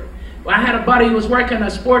free. When I had a buddy who was working a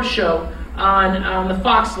sports show on the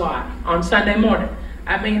Fox lot on Sunday morning.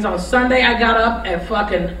 That means on Sunday I got up at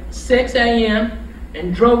fucking 6 a.m.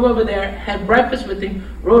 and drove over there, had breakfast with him,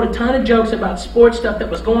 wrote a ton of jokes about sports stuff that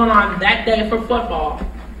was going on that day for football.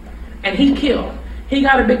 And he killed. He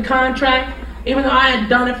got a big contract. Even though I had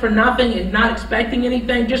done it for nothing and not expecting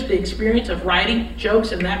anything, just the experience of writing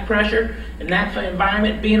jokes and that pressure and that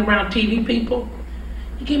environment, being around TV people,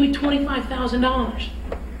 he gave me $25,000.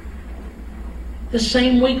 The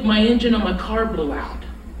same week my engine on my car blew out.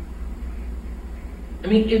 I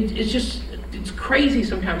mean, it's just, it's crazy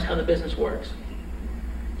sometimes how the business works.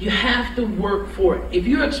 You have to work for it. If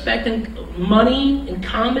you're expecting money in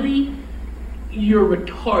comedy, you're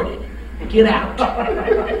retarded. Get out.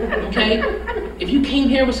 Okay? If you came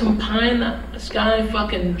here with some pie in the sky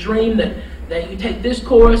fucking dream that you take this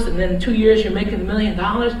course and then in 2 years you're making $1 million,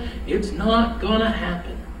 it's not gonna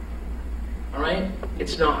happen. Alright?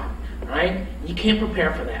 It's not. Alright? You can't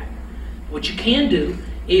prepare for that. What you can do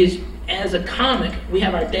is, as a comic, we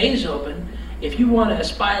have our days open. If you want to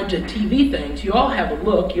aspire to TV things, you all have a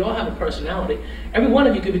look, you all have a personality. Every one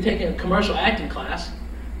of you could be taking a commercial acting class,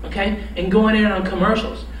 okay, and going in on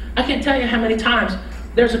commercials. I can't tell you how many times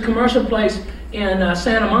there's a commercial place in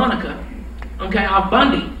Santa Monica, okay, off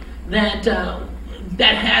Bundy, that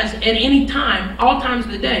has at any time, all times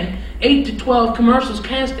of the day, 8 to 12 commercials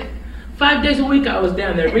casting. 5 days a week I was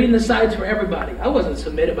down there reading the sides for everybody. I wasn't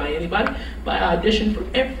submitted by anybody, but I auditioned for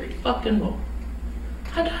every fucking role.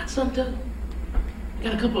 I got something. I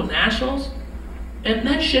got a couple of nationals, and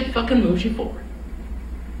that shit fucking moves you forward.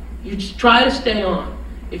 You just try to stay on.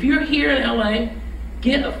 If you're here in LA,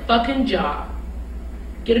 get a fucking job.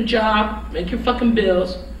 Get a job, make your fucking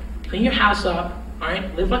bills, clean your house up,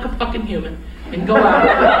 alright? Live like a fucking human, and go out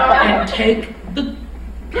and take the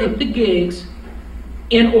gigs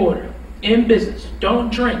in order, in business.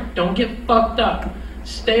 Don't drink, don't get fucked up.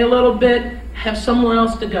 Stay a little bit, have somewhere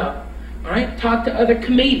else to go. Alright? Talk to other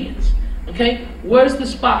comedians. Okay? Where's the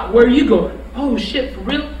spot? Where are you going? Oh shit, for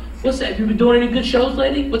real? What's that? Have you been doing any good shows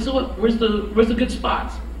lately? Where's the good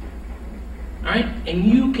spots? Alright? And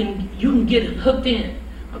you can get hooked in.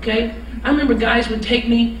 Okay? I remember guys would take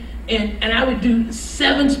me and I would do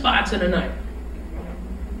 7 spots in a night.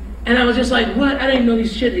 And I was just like, what? I didn't know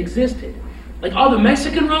these shit existed. Like all the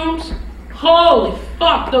Mexican rooms? Holy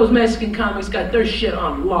fuck, those Mexican comics got their shit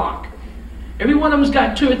on lock. Every one of them's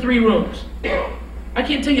got 2 or 3 rooms. I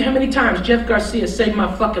can't tell you how many times Jeff Garcia saved my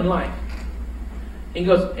fucking life. And he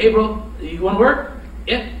goes, hey bro, you wanna work?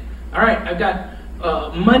 Yeah. All right, I've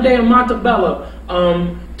got Monday in Montebello,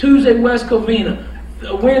 Tuesday West Covina,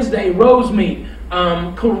 Wednesday Rosemead,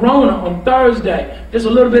 Corona on Thursday. Just a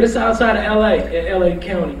little bit of south side of LA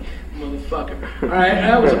County. Motherfucker. Alright,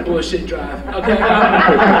 that was a bullshit drive. Okay,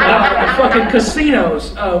 fucking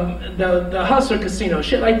casinos, the Hustler Casino,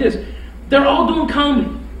 shit like this. They're all doing comedy,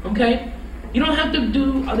 okay? You don't have to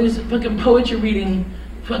do all these fucking poetry reading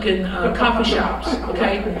fucking coffee shops,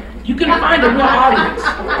 okay? You can find a real audience,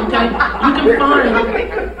 okay?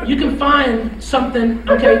 You can find something,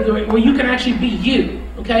 okay, where you can actually be you,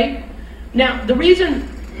 okay? Now, the reason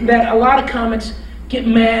that a lot of comics get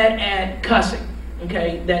mad at cussing,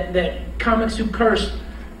 okay, that comics who curse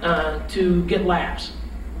to get laughs.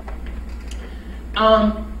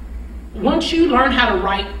 Once you learn how to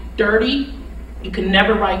write dirty, you can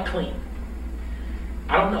never write clean.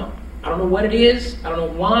 I don't know. I don't know what it is. I don't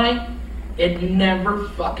know why. It never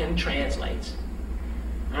fucking translates.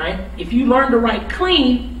 Alright? If you learn to write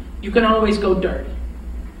clean, you can always go dirty.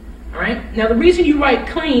 Alright? Now the reason you write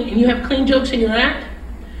clean and you have clean jokes in your act,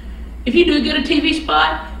 if you do get a TV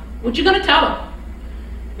spot, what you gonna tell them?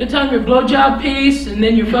 You're telling your blowjob piece and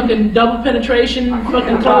then your fucking double penetration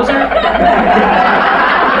fucking closer?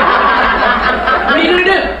 What are you gonna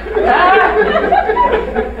do?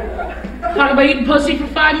 Talk about eating pussy for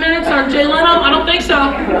 5 minutes on Jay Leno? I don't think so.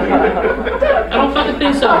 I don't fucking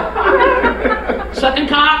think so. Sucking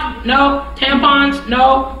cock? No. Tampons?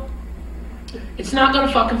 No. It's not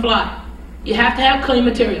gonna fucking fly. You have to have clean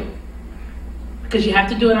material. Because you have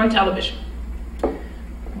to do it on television.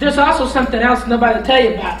 There's also something else nobody will tell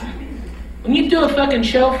you about. When you do a fucking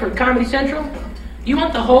show for Comedy Central, you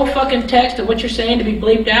want the whole fucking text of what you're saying to be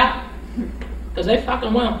bleeped out? Because they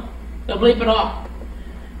fucking will. They'll bleep it all.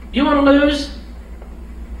 You want to lose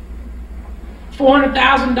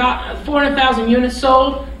 400,000 units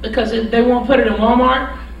sold because they won't put it in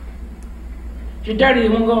Walmart? If you're dirty, they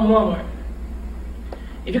won't go in Walmart.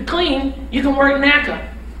 If you're clean, you can work NACA.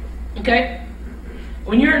 Okay?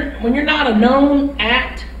 When you're not a known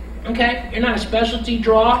act, okay, you're not a specialty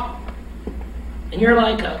draw, and you're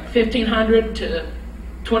like a $1,500 to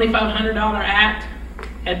 $2,500 act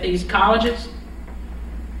at these colleges,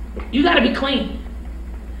 you got to be clean.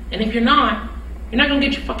 And if you're not gonna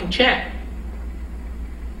get your fucking check.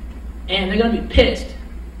 And they're gonna be pissed.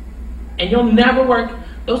 And you'll never work.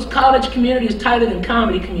 Those college community is tighter than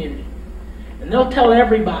comedy community. And they'll tell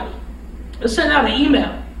everybody. They'll send out an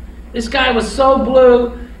email. This guy was so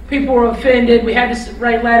blue, people were offended, we had to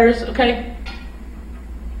write letters, okay?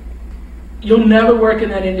 You'll never work in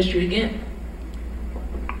that industry again.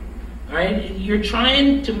 Alright? You're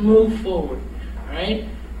trying to move forward. Alright?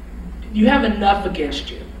 You have enough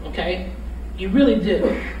against you. Okay? You really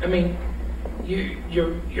do. I mean,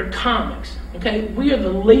 your comics. Okay, we are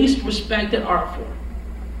the least respected art form,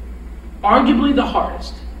 arguably the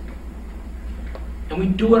hardest, and we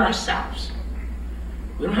do it ourselves.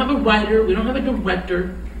 We don't have a writer, we don't have a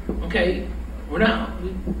director. Okay,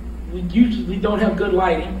 we usually don't have good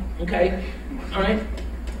lighting. Okay, all right.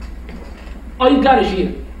 All you got is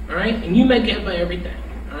you. All right, and you make it by everything.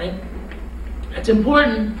 All right. It's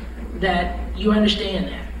important that you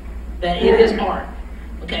understand that it is art.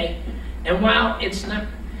 Okay, and while it's not,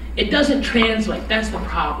 it doesn't translate. That's the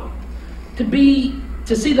problem.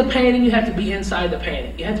 To see the painting, you have to be inside the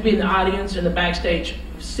painting. You have to be in the audience and the backstage,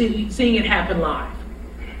 seeing it happen live.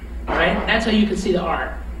 All right, that's how you can see the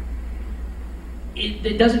art.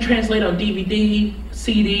 It doesn't translate on DVD,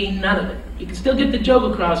 CD, none of it. You can still get the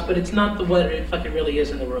joke across, but it's not what it fucking really is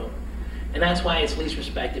in the room. And that's why it's least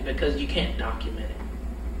respected, because you can't document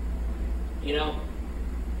it. You know?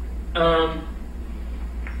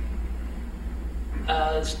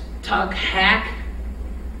 Talk hack.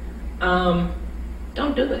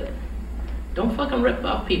 Don't do it. Don't fucking rip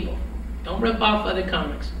off people. Don't rip off other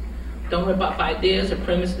comics. Don't rip off ideas or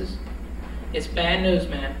premises. It's bad news,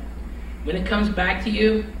 man. When it comes back to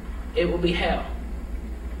you, it will be hell.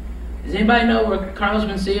 Does anybody know where Carlos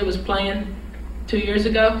Mencia was playing 2 years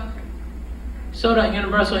ago? Sold out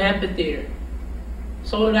Universal Amphitheater.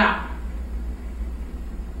 Sold it out.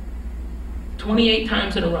 28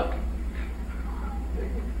 times in a row.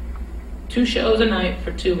 2 shows a night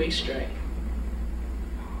for 2 weeks straight.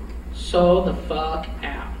 Sold the fuck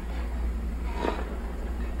out.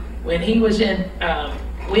 When he was in,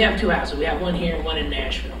 we have 2 houses. We have one here and one in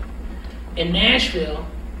Nashville. In Nashville,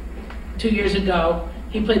 2 years ago,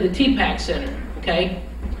 he played the T-Pack Center, okay,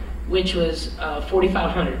 which was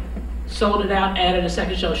 4,500. Sold it out, added a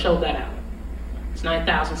second show, sold that out. It's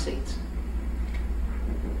 9,000 seats.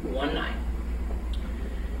 One night.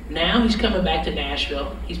 Now he's coming back to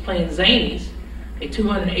Nashville. He's playing Zanies, a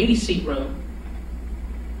 280-seat room,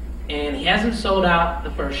 and he hasn't sold out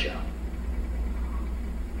the first show.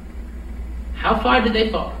 How far did they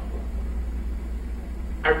fall?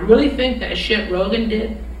 I really think that shit Rogan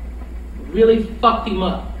did really fucked him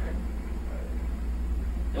up.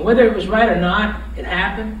 And whether it was right or not, it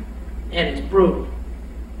happened, and it's brutal.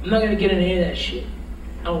 I'm not gonna get into any of that shit.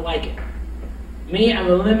 I don't like it. Me, I'm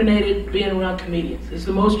eliminated being around comedians. It's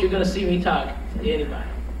the most you're gonna see me talk to anybody.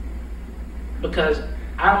 Because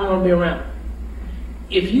I don't wanna be around them.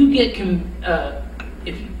 If you get,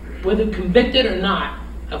 whether convicted or not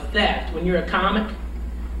of theft when you're a comic,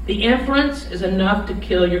 the inference is enough to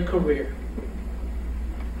kill your career.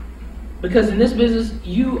 Because in this business,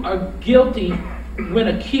 you are guilty when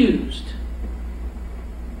accused.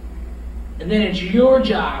 And then it's your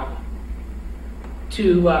job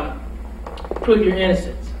to prove your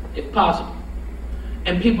innocence, if possible.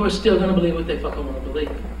 And people are still gonna believe what they fucking wanna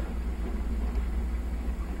believe.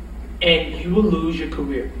 And you will lose your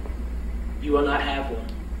career. You will not have one.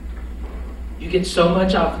 You get so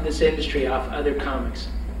much off of this industry, off other comics.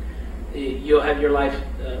 You'll have your life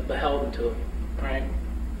beholden to it, right?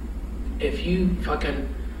 If you fucking,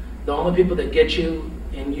 the only people that get you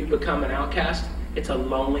and you become an outcast, it's a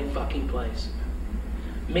lonely fucking place.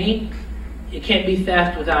 Me, it can't be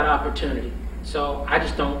theft without opportunity. So I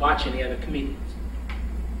just don't watch any other comedians.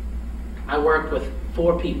 I work with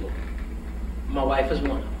 4 people. My wife is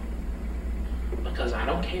one of them. Because I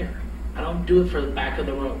don't care. I don't do it for the back of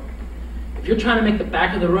the room. If you're trying to make the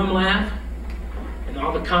back of the room laugh, and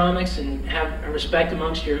all the comics, and have a respect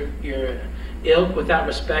amongst your ilk without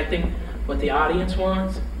respecting what the audience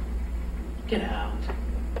wants, get out.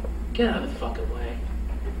 Get out of the fucking way.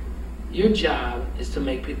 Your job is to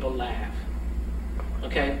make people laugh.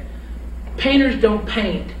 Okay? Painters don't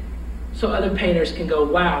paint so other painters can go,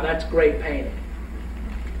 wow, that's great painting.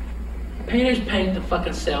 Painters paint to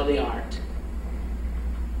fucking sell the art.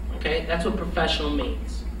 Okay? That's what professional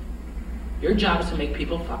means. Your job is to make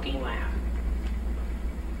people fucking laugh.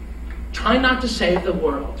 Try not to save the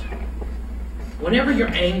world. Whenever you're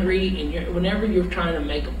angry and whenever you're trying to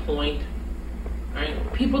make a point, right?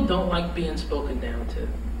 People don't like being spoken down to.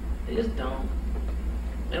 They just don't.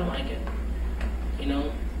 They don't like it. You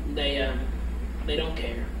know, they don't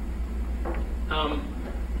care.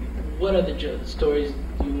 What other stories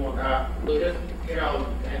do you want? Just, you know,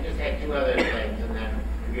 I just had 2 other things, and then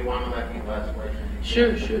if you want to let people ask questions.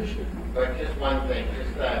 Sure. But just one thing,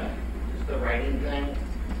 just the writing thing,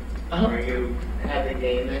 where you had the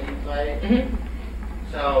game that you played. Mm-hmm.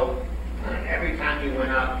 So every time you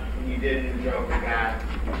went up and you did a joke, you got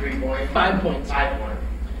 3 points. 5 points. 5 points.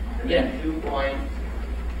 And then 2 points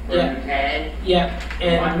for your tag. Yeah,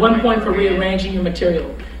 and 1 point for rearranging your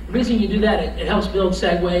material. The reason you do that, it helps build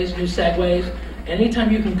segues, new segues. And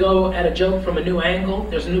anytime you can go at a joke from a new angle,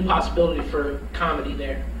 there's a new possibility for comedy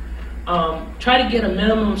there. Try to get a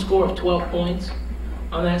minimum score of 12 points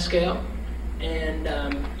on that scale, and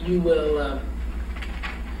you will,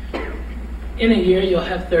 in a year, you'll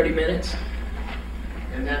have 30 minutes.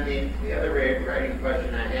 And then the other writing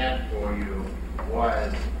question I had for you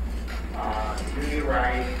was, do you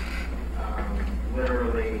write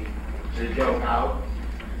literally the joke out?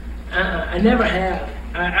 I never have.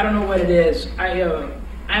 I don't know what it is. I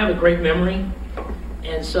have a great memory,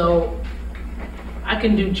 and so I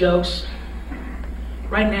can do jokes.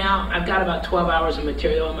 Right now, I've got about 12 hours of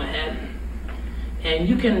material in my head, and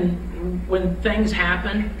you can, when things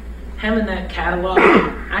happen, having that catalog,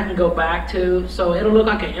 I can go back to, so it'll look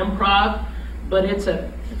like an improv, but it's a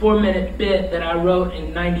 4-minute bit that I wrote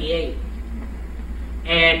in '98.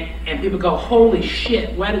 And people go, holy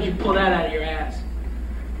shit, why did you pull that out of your ass?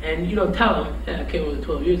 And you don't tell them, yeah, I came over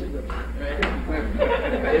 12 years ago, right?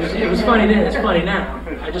 It was funny then, it's funny now.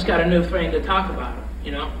 I just got a new thing to talk about,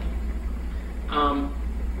 you know?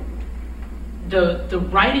 The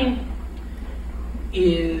writing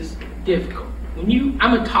is difficult.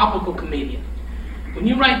 I'm a topical comedian. When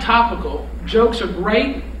you write topical, jokes are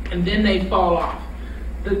great and then they fall off.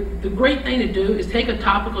 The great thing to do is take a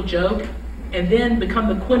topical joke and then become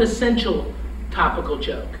the quintessential topical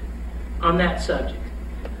joke on that subject.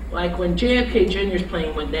 Like when JFK Jr.'s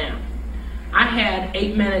plane went down, I had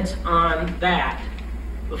 8 minutes on that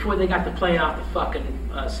before they got the plane off the fucking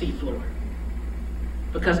seafloor.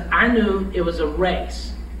 Because I knew it was a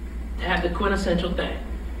race to have the quintessential thing.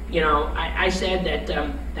 You know, I said that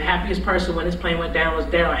the happiest person when his plane went down was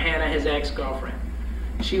Daryl Hannah, his ex-girlfriend.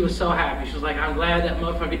 She was so happy. She was like, I'm glad that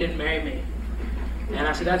motherfucker didn't marry me. And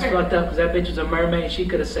I said, that's fucked up because that bitch was a mermaid. She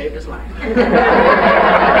could have saved his life. Okay?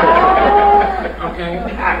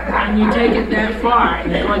 And you take it that far and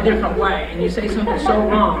you go a different way and you say something so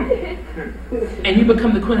wrong and you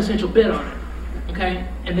become the quintessential bit on it. Okay?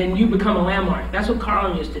 And then you become a landmark. That's what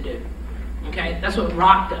Carlin used to do. Okay? That's what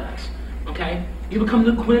rock does. Okay? You become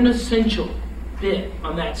the quintessential bit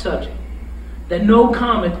on that subject. That no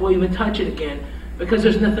comic will even touch it again because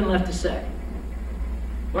there's nothing left to say.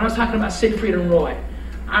 When I was talking about Siegfried and Roy,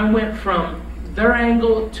 I went from their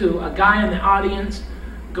angle to a guy in the audience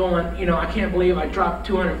going, you know, I can't believe I dropped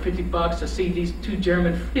 $250 to see these two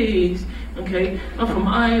German figs, okay? I'm from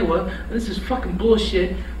Iowa, this is fucking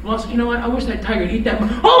bullshit. Well, you know what, I wish that tiger would eat that. Oh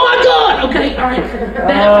my God, okay, all right, that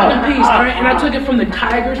fucking piece, all right? And I took it from the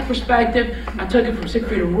tiger's perspective, I took it from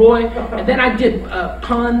Siegfried and Roy, and then I did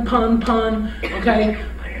pun, okay?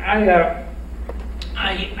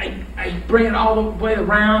 I bring it all the way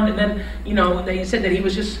around, and then, you know, they said that he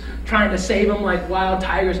was just trying to save them like wild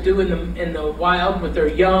tigers do in the wild with their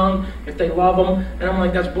young, if they love them. And I'm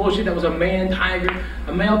like, that's bullshit. That was a male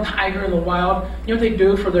tiger in the wild. You know what they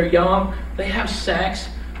do for their young? They have sex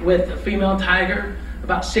with a female tiger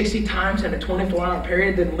about 60 times in a 24-hour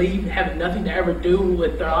period, then leave having nothing to ever do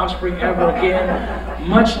with their offspring ever again,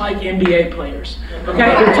 much like NBA players.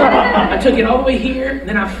 Okay, I took it all the way here,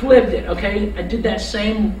 then I flipped it. Okay, I did that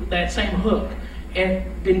same hook, and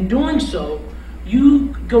in doing so,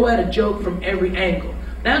 you go at a joke from every angle.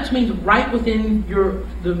 That means right within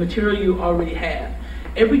the material you already have.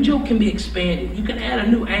 Every joke can be expanded. You can add a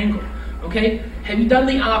new angle. Okay, have you done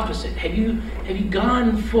the opposite? Have you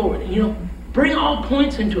gone forward? You know. Bring all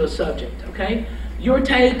points into a subject, okay? Your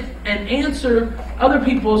take and answer other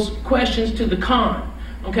people's questions to the con,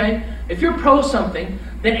 okay? If you're pro something,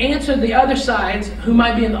 then answer the other sides who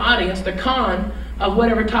might be in the audience, the con of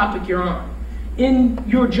whatever topic you're on in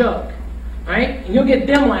your joke, right? And you'll get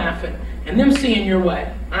them laughing and them seeing your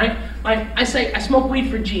way, all right? Like I say, I smoke weed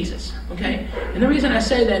for Jesus, okay? And the reason I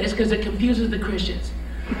say that is because it confuses the Christians.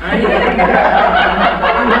 I don't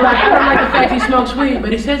like the fact he smokes weed,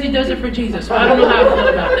 but he says he does it for Jesus, so I don't know how I feel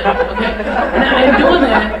about that, okay? And in doing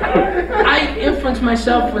that, I influence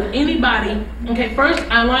myself with anybody, okay? First,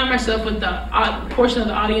 I align myself with the portion of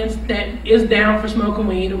the audience that is down for smoking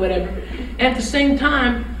weed or whatever. And at the same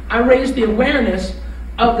time, I raise the awareness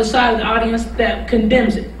of the side of the audience that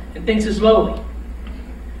condemns it and thinks it's lowly.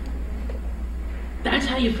 That's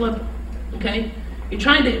how you flip them, okay? You're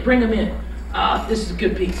trying to bring them in. This is a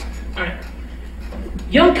good piece. All right.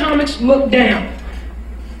 Young comics look down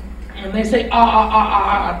and they say,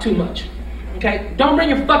 too much. Okay? Don't bring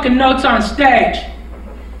your fucking notes on stage.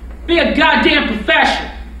 Be a goddamn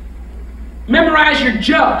professional. Memorize your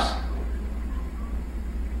jokes.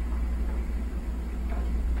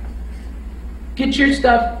 Get your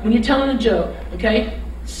stuff when you're telling a joke, okay?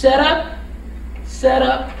 Set up,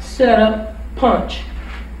 punch.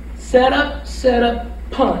 Set up,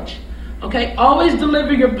 punch. Okay, always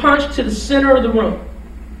deliver your punch to the center of the room.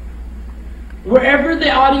 Wherever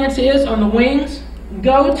the audience is on the wings,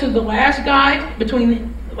 go to the last guy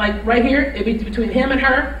between, like right here, it'd be between him and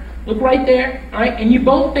her. Look right there, all right? And you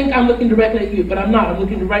both think I'm looking directly at you, but I'm not. I'm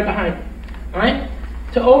looking right behind you, all right?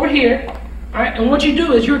 To over here, all right? And what you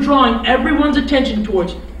do is you're drawing everyone's attention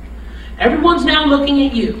towards you. Everyone's now looking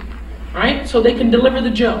at you, all right? So they can deliver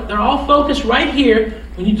the joke. They're all focused right here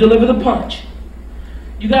when you deliver the punch.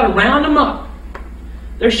 You got to round them up.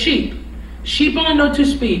 They're sheep. Sheep only know two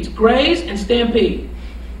speeds, graze and stampede.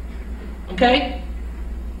 Okay?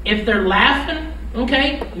 If they're laughing,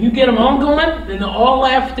 okay, you get them all going, then they'll all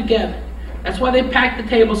laugh together. That's why they pack the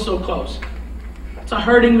table so close. It's a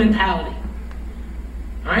herding mentality.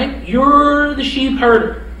 All right? You're the sheep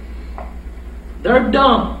herder. They're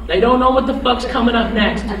dumb. They don't know what the fuck's coming up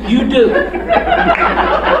next. You do.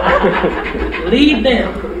 Lead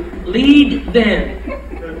them. Lead them.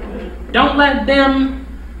 Don't let them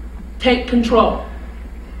take control.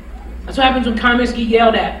 That's what happens when communists get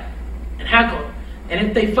yelled at and heckled. And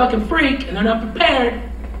if they fucking freak and they're not prepared,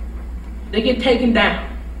 they get taken down.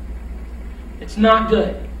 It's not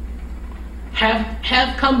good.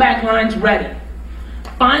 Have comeback lines ready.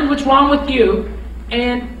 Find what's wrong with you,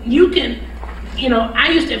 and you can, you know, I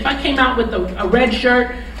used to, if I came out with a red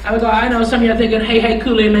shirt, I would go, I know some of you are thinking, hey,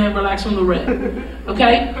 Kool-Aid man, relax on the red.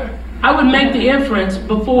 Okay? I would make the inference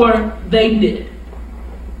before they did.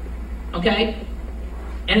 Okay?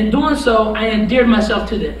 And in doing so, I endeared myself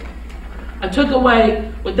to them. I took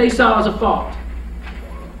away what they saw as a fault.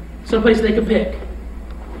 Someplace they could pick.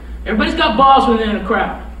 Everybody's got balls when they're in a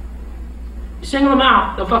crowd. You single them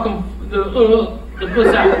out, they'll fucking, they'll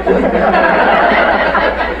puss out.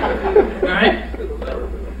 Alright?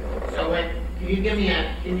 So can you give me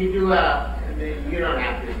can you do you don't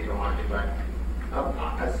have to if you don't want to, but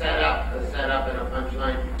a setup and a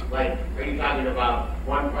punchline? Like, are you talking about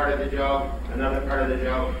one part of the joke, another part of the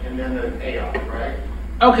joke, and then the payoff, right?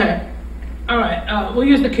 Okay. Alright, we'll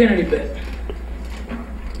use the Kennedy bit.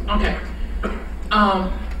 Okay.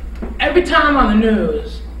 Every time on the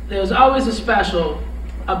news, there's always a special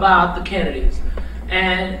about the Kennedys.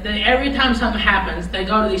 And every time something happens, they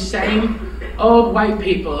go to these same old white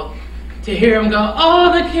people to hear them go,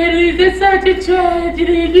 oh, the Kennedys, it's such a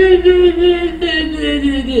tragedy.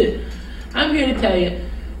 I'm here to tell you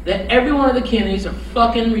that every one of the Kennedys are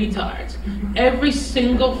fucking retards. Every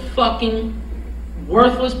single fucking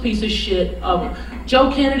worthless piece of shit of them.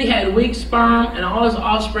 Joe Kennedy had weak sperm, and all his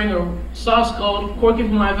offspring are soft-skulled, quirky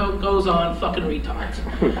from life, goes on, fucking retards.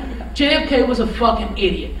 JFK was a fucking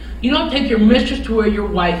idiot. You don't take your mistress to where your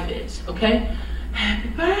wife is, okay? Happy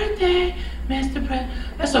birthday, Mr. President.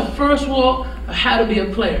 That's the first rule of how to be a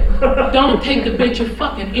player. Don't take the bitch you're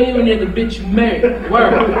fucking anywhere near the bitch you married.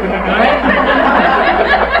 Word, alright?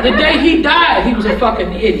 The day he died, he was a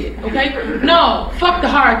fucking idiot, okay? No, fuck the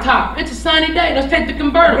hard top. It's a sunny day. Let's take the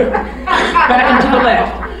convertible. Back and to the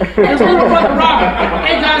left. His little brother Robert.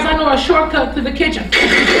 Hey guys, I know a shortcut to the kitchen.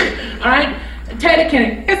 Alright? Teddy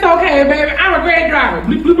Kennedy. It's okay, baby. I'm a great driver.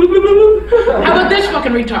 Bloop, bloop, bloop, bloop, bloop. How about this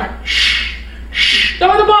fucking retard? Shh, shh,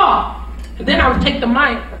 throw the ball. And then I would take the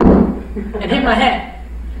mic and hit my head.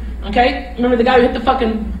 Okay? Remember the guy who hit the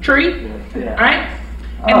fucking tree? Yeah. Alright?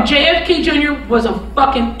 And JFK Jr. was a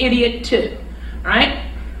fucking idiot too. Alright?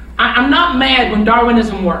 I'm not mad when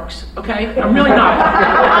Darwinism works. Okay? I'm really not.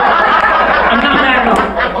 I'm not mad at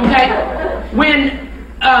all. Okay? When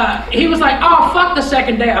he was like, oh, fuck the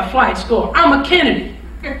second day of flight school. I'm a Kennedy.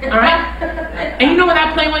 Alright? And you know when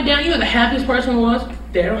that plane went down? You know the happiest person was?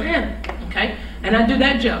 Daryl Hannah. Okay? And I do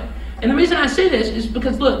that joke. And the reason I say this is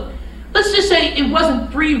because, look, let's just say it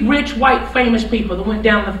wasn't 3 rich, white, famous people that went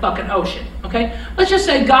down the fucking ocean, okay? Let's just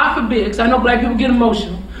say, God forbid, because I know black people get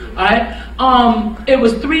emotional, all right? It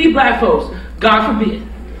was 3 black folks. God forbid.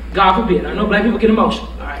 God forbid. I know black people get emotional,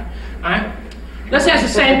 all right? All right? Let's ask the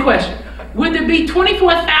same question. Would there be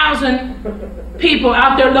 24,000 people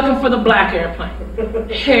out there looking for the black airplane?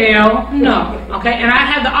 Hell no, okay? And I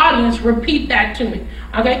have the audience repeat that to me,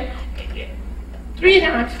 okay? 3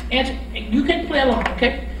 times, answer, you can play along,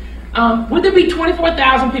 okay? Would there be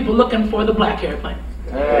 24,000 people looking for the black airplane?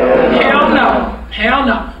 Hell no, hell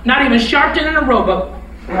no. Not even Sharpton in a rowboat.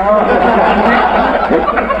 You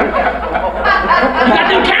got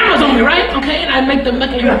them cameras on me, right? Okay, and I make them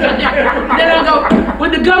look at right there. And then I go,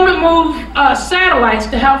 would the government move satellites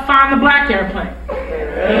to help find the black airplane?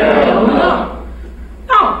 Hell no.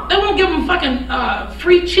 No, they won't give them fucking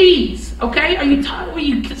free cheese, okay? Are you tired? Will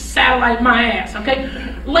you satellite my ass, okay?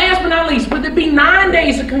 Last but not least, would there be 9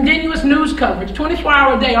 days of continuous news coverage,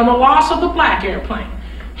 24-hour a day, on the loss of the black airplane?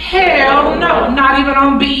 Hell no, not even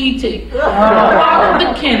on BET. Fuck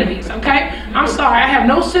the Kennedys, okay? I'm sorry, I have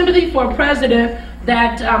no sympathy for a president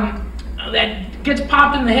that that gets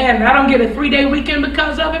popped in the head and I don't get a 3-day weekend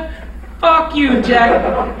because of it. Fuck you, Jack.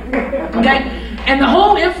 Okay? And the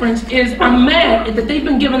whole inference is I'm mad that they've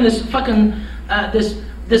been given this fucking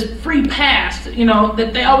this free pass, you know,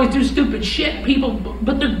 that they always do stupid shit, people,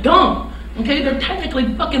 but they're dumb. Okay, they're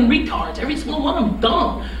technically fucking retards. Every single one of them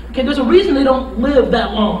dumb. Okay, there's a reason they don't live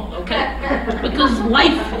that long. Okay, because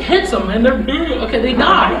life hits them and they're okay, they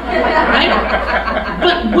die. Right?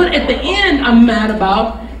 But what at the end I'm mad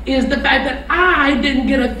about is the fact that I didn't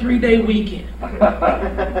get a 3-day weekend.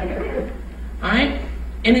 All right,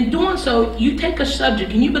 and in doing so, you take a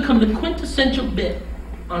subject and you become the quintessential bit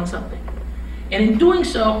on something. And in doing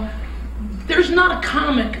so, there's not a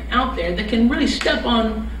comic out there that can really step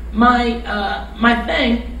on my my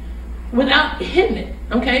thing without hitting it,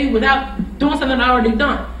 okay? Without doing something I already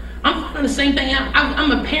done. I'm finding the same thing out.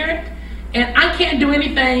 I'm a parent, and I can't do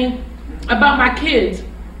anything about my kids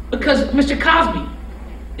because Mr. Cosby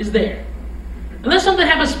is there. Unless something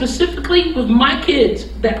happens specifically with my kids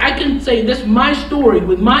that I can say this is my story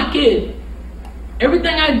with my kid,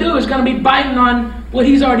 everything I do is going to be biting on what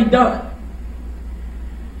he's already done.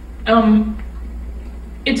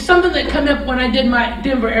 It's something that came up when I did my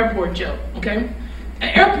Denver airport joke, okay?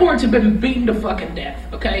 Airports have been beaten to fucking death,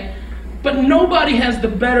 okay? But nobody has the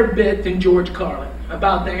better bit than George Carlin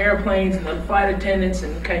about the airplanes and the flight attendants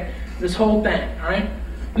and, okay, this whole thing, all right?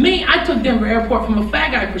 Me, I took Denver airport from a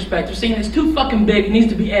fat guy perspective, saying it's too fucking big, it needs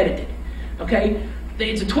to be edited, okay?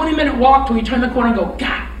 It's a 20-minute walk till you turn the corner and go,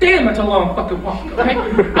 God damn, that's a long fucking walk, okay?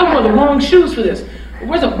 I wore the wrong shoes for this.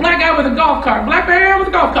 Where's a black guy with a golf cart? Black guy with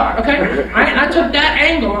a golf cart, okay? All right, and I took that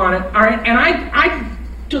angle on it, all right? And I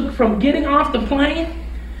took from getting off the plane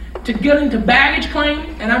to getting to baggage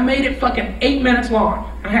claim, and I made it fucking 8 minutes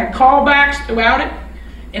long. I had callbacks throughout it,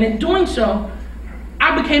 and in doing so,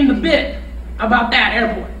 I became the bit about that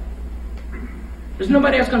airport. There's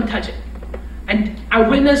nobody else gonna touch it. And I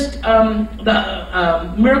witnessed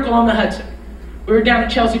the miracle on the Hudson. We were down at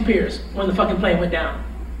Chelsea Piers when the fucking plane went down.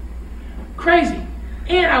 Crazy.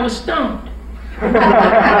 And I was stoned.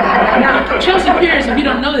 Now, Chelsea Piers, if you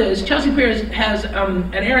don't know this, Chelsea Piers has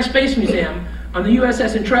an air and space museum on the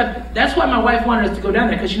USS Intrepid. That's why my wife wanted us to go down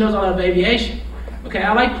there, because she knows a lot of aviation. Okay,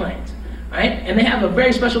 I like planes, right? And they have a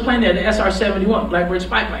very special plane there, the SR-71, Blackbird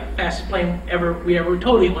Spy Plane, fastest plane we ever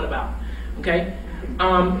told anyone about. Okay,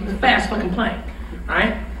 fast fucking plane,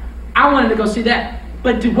 right? I wanted to go see that,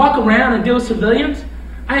 but to walk around and deal with civilians,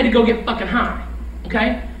 I had to go get fucking high.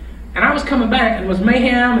 Okay. And I was coming back, and there was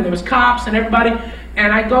mayhem, and there was cops and everybody,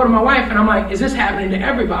 and I go to my wife, and I'm like, is this happening to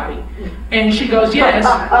everybody? And she goes, yes.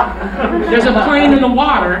 There's a plane in the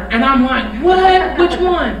water, and I'm like, what? Which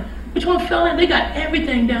one? Which one fell in? They got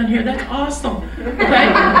everything down here. That's awesome. Okay?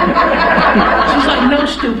 She's like, no,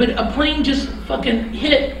 stupid. A plane just fucking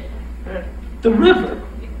hit the river.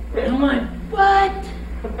 And I'm like, what?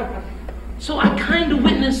 So I kind of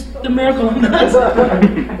witnessed the miracle on the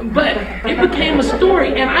Hudson, but it became a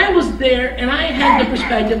story, and I was there, and I had the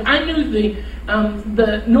perspective. I knew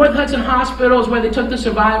the North Hudson hospitals where they took the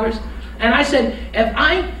survivors, and I said,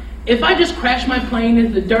 if I just crashed my plane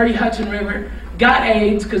into the dirty Hudson River, got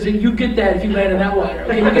AIDS, because you get that if you land in that water,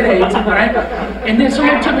 okay, you get AIDS, all right? And then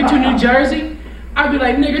someone took me to New Jersey, I'd be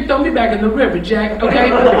like, nigga, throw me back in the river, Jack, okay?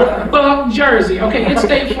 Fuck Jersey, okay? It's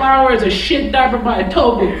State Flower is a shit diaper by a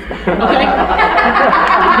toll booth, okay?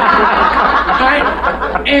 Alright?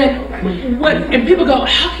 And people go,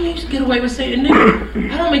 how can you just get away with saying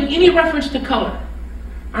nigga? I don't make any reference to color,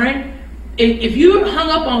 alright? If you hung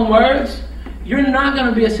up on words, you're not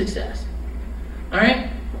gonna be a success, alright?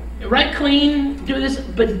 Write clean, do this,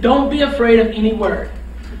 but don't be afraid of any word.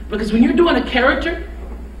 Because when you're doing a character,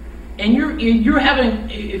 and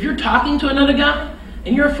if you're talking to another guy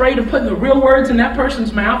and you're afraid of putting the real words in that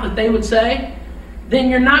person's mouth that they would say, then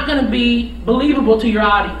you're not going to be believable to your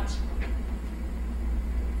audience.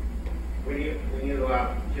 When you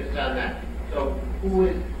just on that,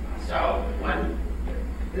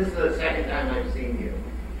 this is the second time I've seen you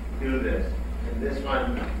do this, and this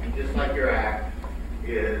one, just like your act,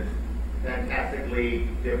 is fantastically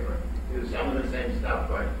different. It's some of the same stuff,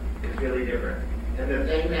 but it's really different. And the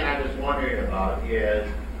thing that I was wondering about is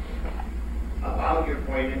about your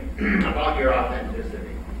about your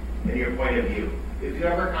authenticity and your point of view. If you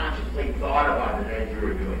ever consciously thought about it as you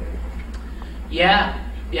were doing it? Yeah.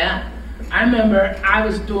 I remember I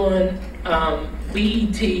was doing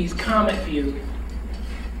BET's Comic View,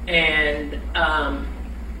 and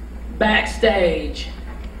backstage,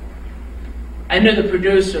 I knew the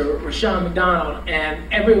producer, Rashawn McDonald,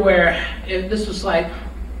 and everywhere, this was like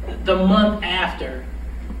the month after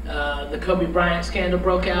the Kobe Bryant scandal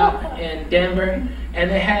broke out in Denver, and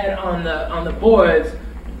they had on the boards,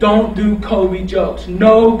 "Don't do Kobe jokes.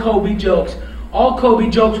 No Kobe jokes. All Kobe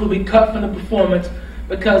jokes will be cut from the performance,"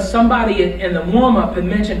 because somebody in the warm-up had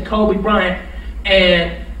mentioned Kobe Bryant,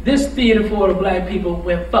 and this theater full of black people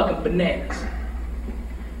went fucking bananas.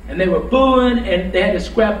 And they were booing, and they had to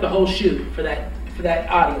scrap the whole shoot for that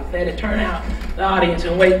audience. They had to turn out the audience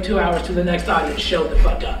and wait 2 hours till the next audience showed the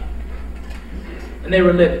fuck up. And they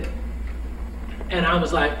were livid. And I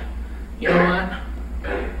was like, you know what?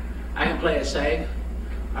 I can play it safe,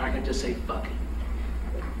 or I can just say fuck it.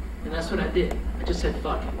 And that's what I did. I just said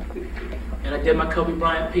fuck it. And I did my Kobe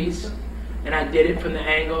Bryant piece, and I did it from the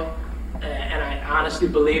angle, and I honestly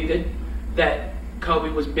believed it, that Kobe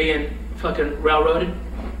was being fucking railroaded.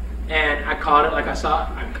 And I called it like I saw it.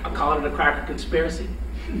 I called it a cracker conspiracy.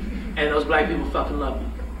 And those black people fucking love me.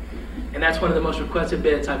 And that's one of the most requested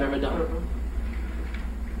bits I've ever done.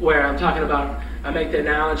 Where I'm talking about, I make the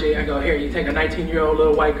analogy, I go, here, you take a 19-year-old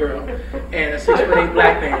little white girl and a 6'8"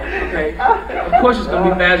 black man, okay? Of course it's gonna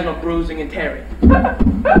be vaginal bruising and tearing. Now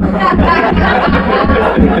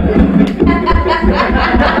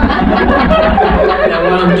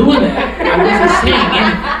while I'm doing that, I wasn't saying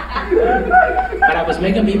anything. But I was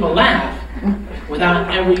making people laugh without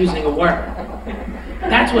ever using a word.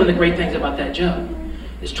 That's one of the great things about that joke,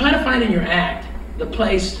 is try to find in your act the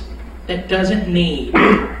place that doesn't need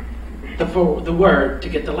the word to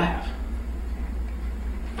get the laugh.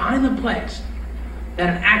 Find the place that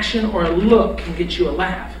an action or a look can get you a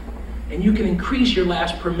laugh, and you can increase your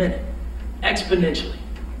laughs per minute exponentially.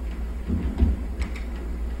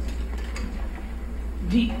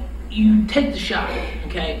 You take the shot,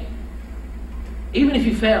 okay? Even if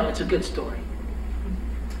you fail, it's a good story.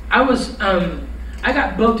 I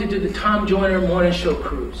got booked to do the Tom Joyner morning show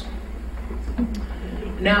cruise.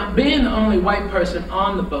 Now, being the only white person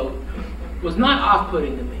on the boat was not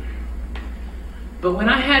off-putting to me. But when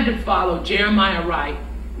I had to follow Jeremiah Wright,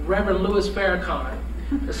 Reverend Louis Farrakhan,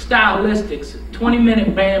 the Stylistics,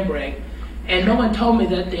 20-minute band break, and no one told me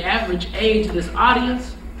that the average age of this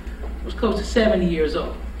audience was close to 70 years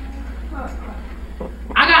old.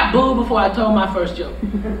 I got booed before I told my first joke.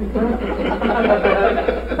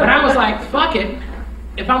 But I was like, fuck it.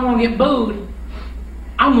 If I'm gonna get booed,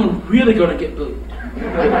 I'm really gonna get booed. So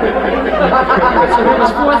there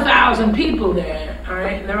was 4,000 people there, all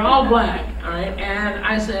right, and they're all black, all right, and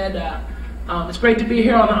I said, it's great to be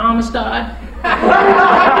here on the Amistad.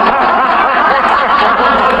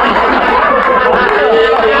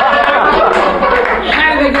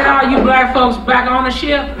 How do they get all you black folks back on the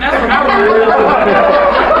ship? That's what I want to know.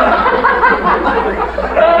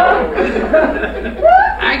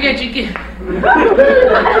 I get you.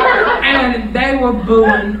 And they were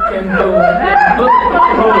booing and booing and booing.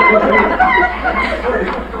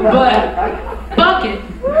 But fuck it,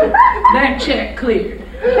 that check cleared.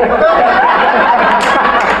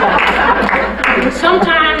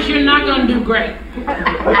 Sometimes you're not going to do great.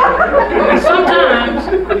 And sometimes,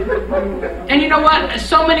 and you know what?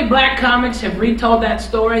 So many black comics have retold that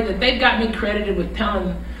story that they've got me credited with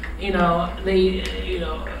telling, saying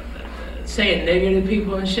nigger to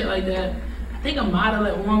people and shit like that. I think I might have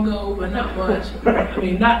let one go, but not much. I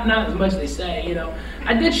mean, not as much as they say,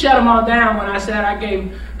 I did shut them all down when I said I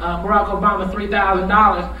gave Barack Obama $3,000.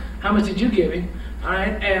 How much did you give him? All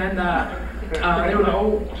right, and they were like,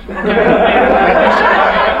 oh, okay.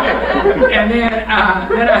 And then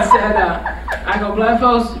I said, I go, black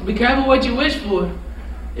folks, be careful what you wish for.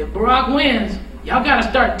 If Barack wins, y'all gotta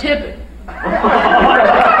start tipping.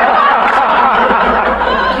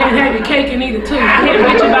 Can't have your cake and eat it too. You can't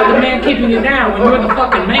bitch about the man keeping you down when you're the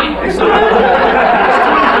fucking man. So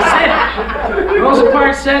it's 20%. Rosa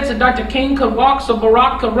Parks said so Dr. King could walk so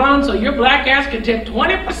Barack could run, so your black ass could tip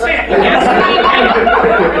 20%. Yes, we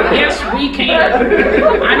can. Yes, we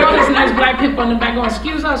can. I know there's nice black people in the back going,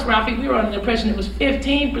 excuse us, Ralphie, we were under the impression it was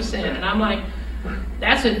 15%. And I'm like,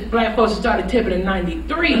 that's if black folks started tipping in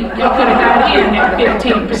 '93. Y'all could have got in at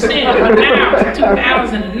 15%, but now it's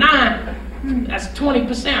 2009. That's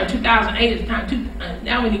 20%, or 2008 at the time.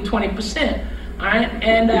 Now we need 20%. All right,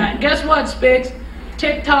 and guess what, Spigs?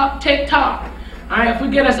 TikTok, TikTok. All right, if we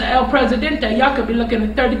get us an El Presidente, y'all could be looking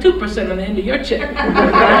at 32% on the end of your check.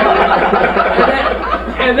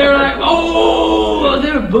 And they were like, oh,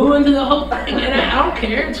 they were booing to the whole thing, and I don't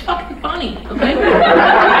care. It's fucking funny. Okay.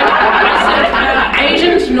 I said,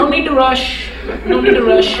 Asians, no need to rush. No need to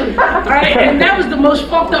rush. All right, and that was the most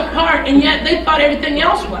fucked up part, and yet they thought everything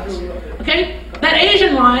else was. Okay? That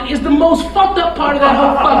Asian line is the most fucked up part of that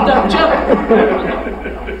whole fucked up joke.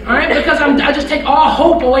 All right, because I just take all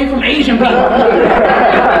hope away from Asian people. All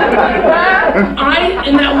right,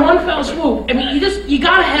 in that one fell swoop. I mean, you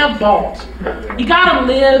gotta have balls. You gotta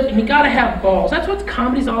live, and you gotta have balls. That's what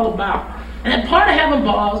comedy's all about. And that part of having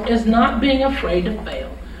balls is not being afraid to fail,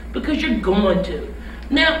 because you're going to.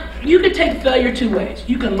 Now, you can take failure two ways.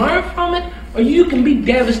 You can learn from it, or you can be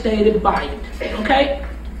devastated by it. Okay?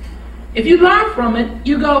 If you learn from it,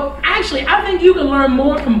 you go, actually, I think you can learn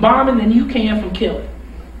more from bombing than you can from killing.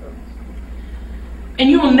 And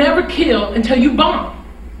you will never kill until you bomb.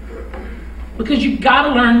 Because you gotta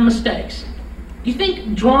learn mistakes. You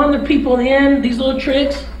think drawing the people in, these little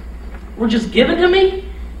tricks, were just given to me?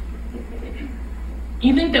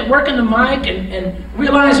 You think that working the mic and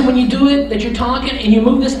realizing when you do it that you're talking and you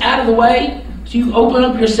move this out of the way so you open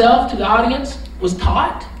up yourself to the audience was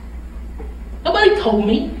taught? Nobody told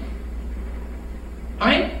me.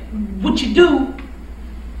 Alright? What you do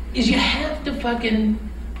is you have to fucking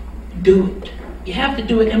do it. You have to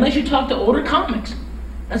do it unless you talk to older comics.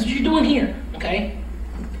 That's what you're doing here, okay?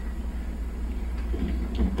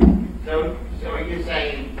 So are you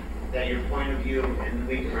saying that your point of view, and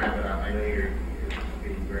we can wrap it up, I know you're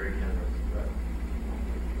being very generous, but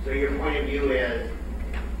so your point of view is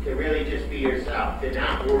to really just be yourself, to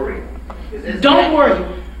not worry. Don't worry.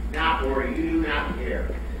 Not worry, you do not care.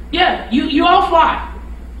 Yeah, you all fly,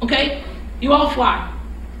 okay? You all fly.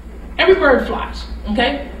 Every bird flies,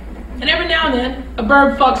 okay? And every now and then, a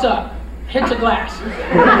bird fucks up, hits a glass, okay?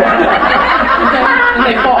 And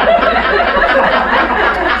they fall.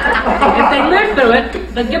 If they live through it,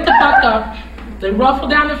 they get the fuck up, they ruffle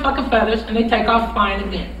down their fucking feathers, and they take off flying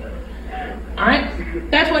again. Alright?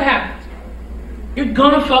 That's what happens. You're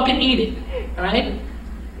gonna fucking eat it, alright?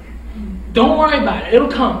 Don't worry about it, it'll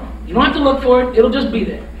come. You don't have to look for it, it'll just be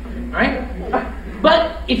there, alright?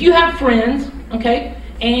 But if you have friends, okay,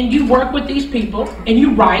 and you work with these people, and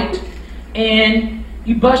you write, and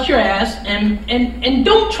you bust your ass, and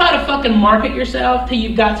don't try to fucking market yourself till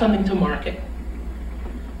you've got something to market.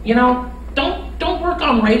 You know, don't work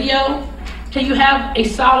on radio till you have a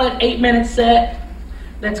solid 8-minute set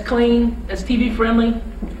that's clean, that's TV friendly.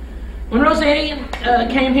 When Roseanne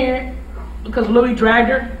came here, because Louis dragged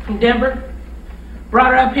her from Denver,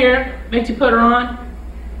 brought her up here, made you put her on,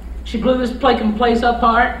 she blew this place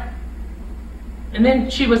apart, and then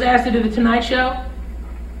she was asked to do the Tonight Show.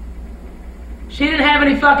 She didn't have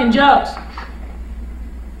any fucking jokes.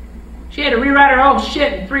 She had to rewrite her whole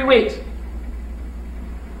shit in 3 weeks.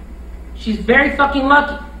 She's very fucking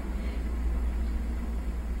lucky.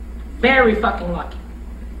 Very fucking lucky.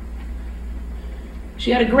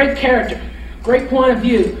 She had a great character, great point of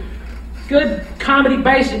view, good comedy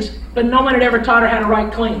basics, but no one had ever taught her how to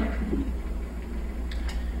write clean.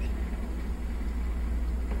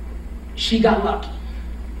 She got lucky.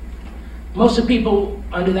 Most of the people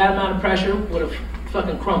under that amount of pressure would have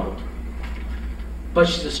fucking crumbled. But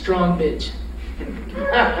she's a strong bitch.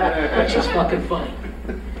 But she's fucking funny.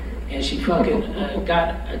 And she fucking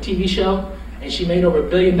got a TV show, and she made over $1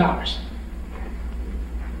 billion.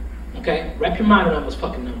 Okay? Wrap your mind around those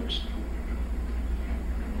fucking numbers.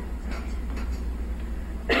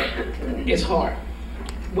 It's hard.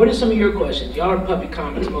 What are some of your questions? Y'all are puppy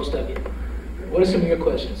comics, most of you. What are some of your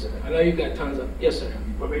questions? I know you've got tons of. Yes, sir.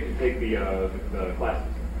 What made you take the classes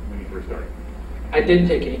when you first started? I didn't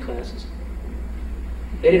take any classes.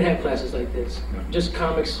 They didn't have classes like this. No. Just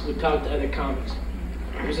comics would talk to other comics.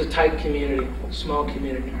 It was a tight community, small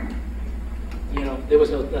community. You know, there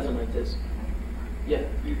was nothing like this. Yeah.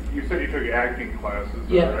 You said you took acting classes,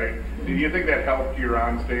 Yeah. right? Do you think that helped your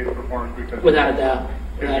on-stage performance? Because Without a doubt.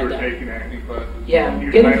 Because you were taking acting classes? Yeah, You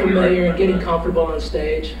getting highly familiar and getting recommend that. comfortable on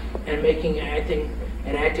stage and making acting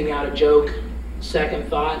out a joke, second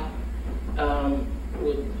thought,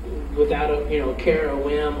 without a care or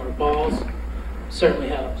whim or balls, certainly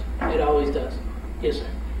helps. It always does. Yes, sir.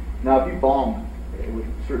 Now, if you bomb with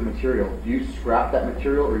certain material, do you scrap that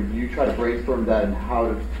material, or do you try to brainstorm that and how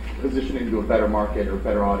to position it into a better market or a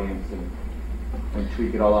better audience and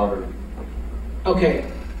tweak it all out? Or Okay,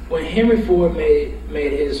 when Henry Ford made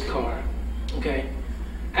his car, okay,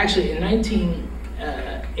 actually in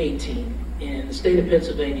 1918 in the state of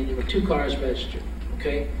Pennsylvania there were 2 cars registered,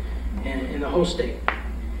 okay, and in the whole state.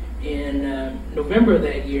 In November of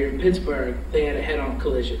that year in Pittsburgh they had a head-on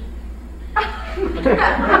collision. Okay,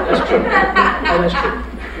 that's true. Oh, that's true.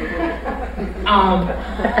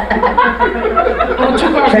 Only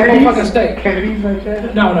 2 cars in the whole fucking state. Kennedy's like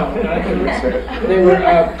that? No, I couldn't. They were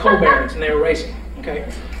coal barons and they were racing, okay?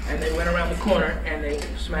 And they went around the corner and they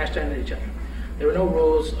smashed into each other. There were no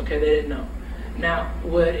rules, okay, they didn't know. Now,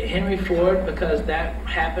 would Henry Ford, because that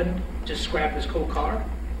happened, just scrap his whole car?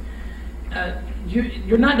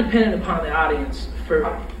 You're not dependent upon the audience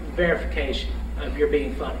for verification of your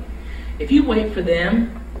being funny. If you wait for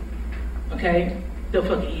them, okay, they'll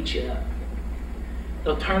fucking eat you up.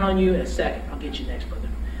 They'll turn on you in a second. I'll get you next, brother.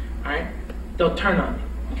 All right? They'll turn on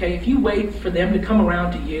you. Okay? If you wait for them to come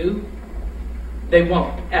around to you, they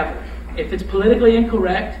won't, ever. If it's politically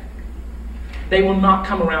incorrect, they will not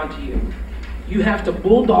come around to you. You have to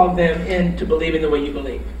bulldog them into believing the way you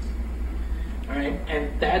believe. All right? And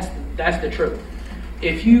that's the truth.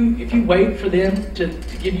 If you wait for them to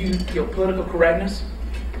give you your political correctness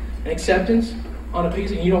and acceptance on a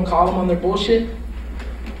piece and you don't call them on their bullshit,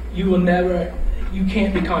 you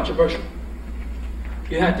can't be controversial.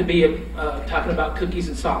 You have to be talking about cookies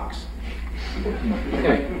and socks.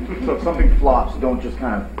 Okay? So if something flops, don't just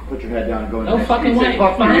kind of put your head down and go in the No next fucking piece. way. Say,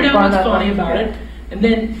 "Fuck you, Find you out what's that funny about Yeah. it, and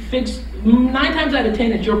then fix. 9 times out of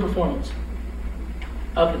 10, it's your performance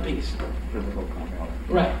of the piece. Physical comedy.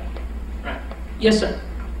 Right. Right. Yes, sir.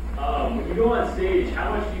 When you go on stage,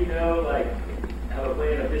 how much do you know, like, have a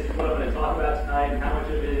plan of this is what I'm going to talk about tonight, and how much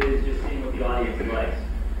of it is just seeing what the audience likes?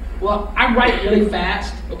 Well, I write really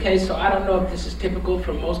fast, okay, so I don't know if this is typical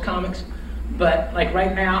for most comics, but like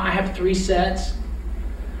right now I have 3 sets,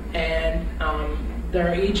 and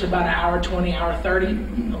they're each about an hour 20, hour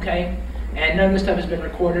 30, okay, and none of this stuff has been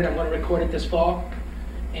recorded. I'm going to record it this fall,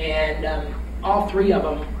 and all 3 of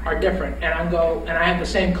them are different, and I have the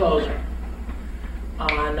same closer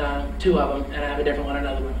on 2 of them, and I have a different one,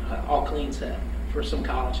 another one, all clean set for some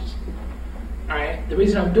colleges. All right. The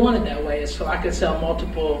reason I'm doing it that way is so I could sell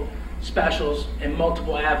multiple specials in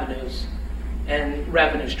multiple avenues and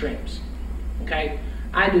revenue streams. Okay.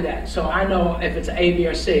 I do that, so I know if it's A, B,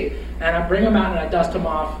 or C, and I bring them out and I dust them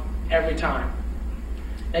off every time.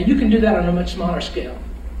 Now you can do that on a much smaller scale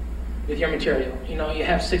with your material. You know, you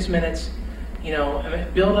have 6 minutes. You know,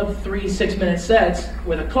 build up 3 6-minute sets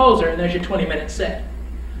with a closer, and there's your 20-minute set.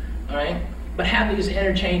 All right. But have these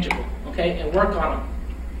interchangeable. Okay, and work on them.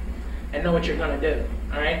 And know what you're going to do,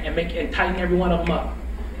 all right? And tighten every one of them up.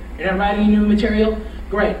 You're not writing new material?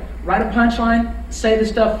 Great. Write a punchline, say the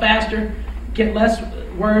stuff faster, get less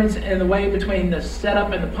words in the way between the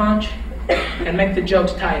setup and the punch, and make the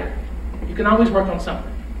jokes tighter. You can always work on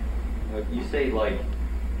something. You say, like,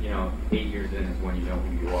 you know, 8 years in is when you know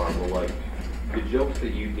who you are. Well, like, the jokes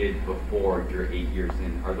that you did before you're 8 years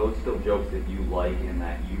in, are those still jokes that you like and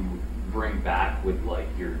that you bring back with, like,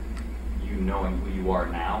 you knowing who you are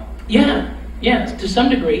now? Yeah, to some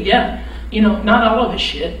degree, yeah. You know, not all of it's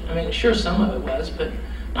shit. I mean, sure, some of it was, but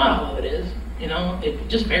not all of it is. You know, it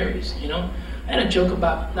just varies, you know. I had a joke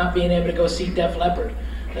about not being able to go see Def Leppard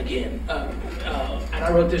again. And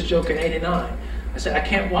I wrote this joke in '89. I said, I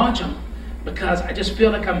can't watch them because I just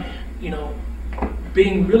feel like I'm, you know,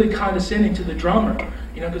 being really condescending to the drummer,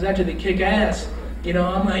 you know, because after they kick ass, you know,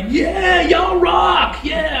 I'm like, yeah, y'all rock,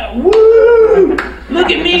 yeah, woo!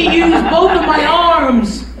 Look at me use both of my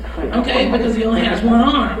arms, okay, because he only has one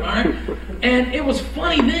arm, all right? And it was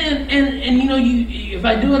funny then, and you know, if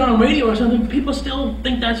I do it on radio or something, people still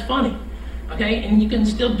think that's funny, okay? And you can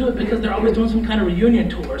still do it because they're always doing some kind of reunion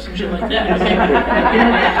tour or some shit like that, okay?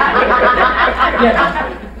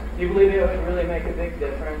 Yeah. Do you believe it would really make a big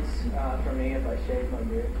difference for me if I shaved my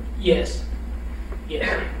beard? Yes.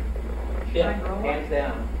 Yeah. Hands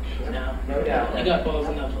down. No doubt. You got balls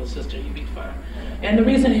enough, little sister. You be fine. And the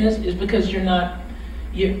reason is because you're not.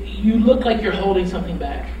 You look like you're holding something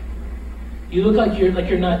back. You look like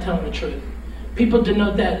you're not telling the truth. People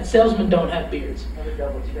denote that. Salesmen don't have beards. Let me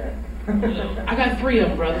double check. I got 3 of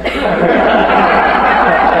them, brother. Would you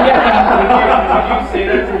say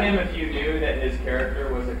that to him if you knew that his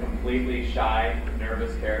character was a completely shy,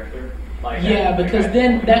 nervous character? Like Yeah, because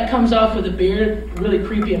then that comes off with a beard, really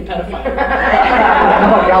creepy and pedophile.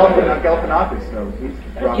 How about Galifianakis? No, he's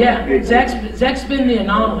rocking Yeah, big- Zach's been the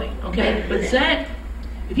anomaly, okay? But Zach,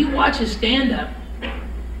 if you watch his stand-up,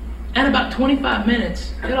 at about 25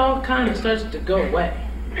 minutes, it all kind of starts to go away.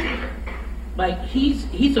 Like, he's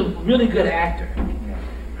a really good actor,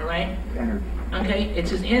 all right? Energy. Okay,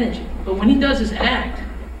 it's his energy. But when he does his act,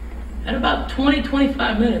 at about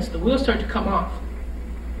 20-25 minutes, the wheels start to come off.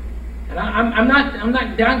 And I'm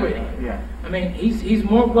not downgrading him. Yeah. I mean, he's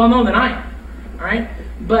more well known than I am. All right,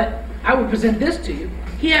 but I would present this to you.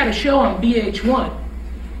 He had a show on VH1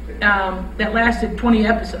 that lasted 20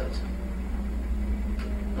 episodes.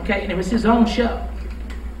 Okay, and it was his own show,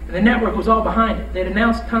 and the network was all behind it. They'd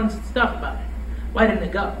announced tons of stuff about it. Why didn't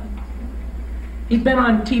it go? He'd been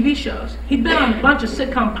on TV shows. He'd been on a bunch of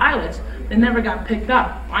sitcom pilots that never got picked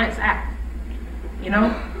up. Why is that? You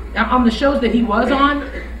know, now, on the shows that he was on,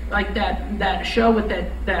 like that show with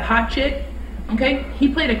that hot chick, okay? He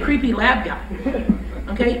played a creepy lab guy,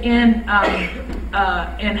 okay? And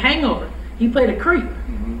Hangover, he played a creep.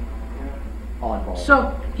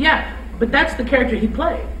 So yeah, but that's the character he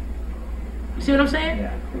played. You see what I'm saying?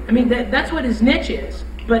 Yeah. I mean, that's what his niche is,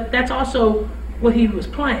 but that's also what he was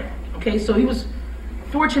playing. Okay, so he was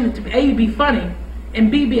fortunate to A, be funny,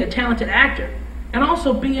 and B, be a talented actor, and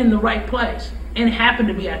also be in the right place, and happen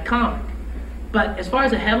to be a comic. But as far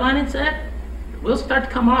as a headlining set, we'll start to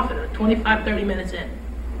come off at 25, 30 minutes in.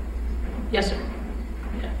 Yes, sir.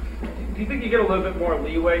 Yeah. Do you think you get a little bit more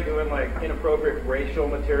leeway doing like inappropriate racial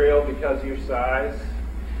material because of your size?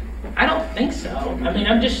 I don't think so. I mean,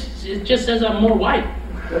 it just says I'm more white.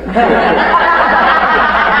 I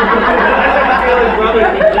feel like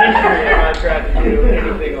brothers with history are not trying to do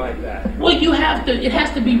anything like that. Well, it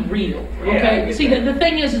has to be real, okay? Yeah, See, the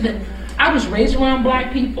thing is that I was raised around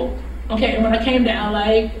black people, okay? And when I came to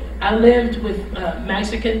LA, I lived with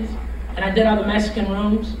Mexicans, and I did all the Mexican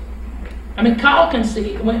rooms. I mean, Kyle can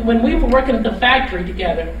see, when we were working at the factory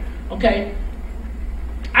together, okay,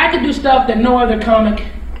 I could do stuff that no other comic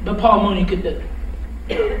but Paul Mooney could do.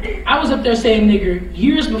 I was up there saying nigger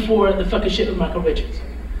years before the fucking shit with Michael Richards.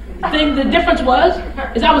 The difference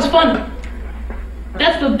is I was funny.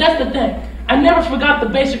 That's the thing. I never forgot the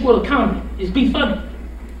basic rule of comedy, is be funny.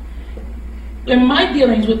 In my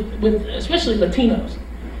dealings with especially Latinos,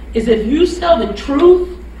 is if you sell the truth,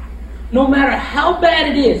 no matter how bad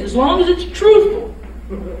it is, as long as it's truthful,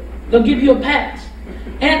 they'll give you a pass.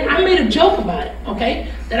 And I made a joke about it, okay?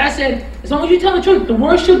 That I said, as long as you tell the truth, the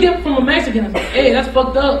worst you'll get from a Mexican is, hey, that's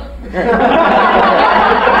fucked up.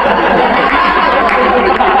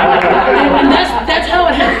 and that's how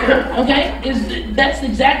it happened, okay? That's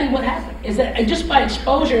exactly what happened. Is that just by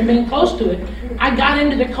exposure and being close to it, I got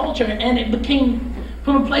into the culture, and it became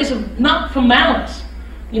from a place of, not from malice.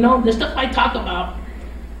 You know, the stuff I talk about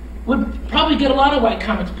would probably get a lot of white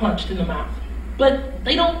comics punched in the mouth. But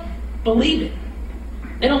they don't believe it.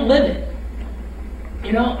 They don't live it.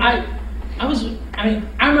 You know, I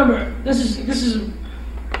remember, this is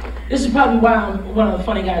probably why I'm one of the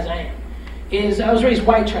funny guys I am, is I was raised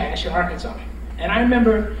white trash in Arkansas. And I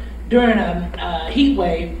remember during a heat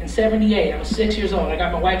wave in '78, I was 6 years old, I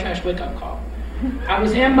got my white trash wake-up call. I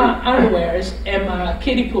was in my underwears and my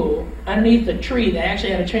kiddie pool underneath a tree that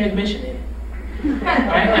actually had a transmission in it.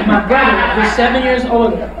 Right? And my brother, who's 7 years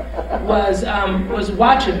older, was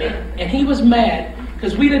watching me, and he was mad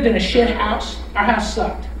because we lived in a shit house. Our house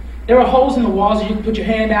sucked. There were holes in the walls that you could put your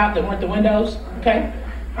hand out that weren't the windows, okay?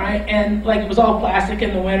 All right, and like it was all plastic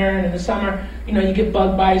in the winter, and in the summer, you know, you get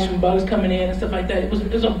bug bites from bugs coming in and stuff like that. It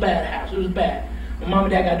was a bad house. It was bad. My mom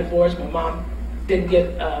and dad got divorced. My mom didn't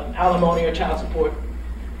get alimony or child support.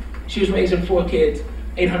 She was raising 4 kids,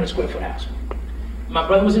 800 square foot house. My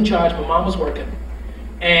brother was in charge. My mom was working,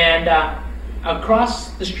 and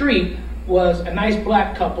across the street was a nice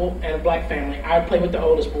black couple and a black family. I played with the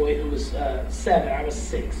oldest boy, who was 7. I was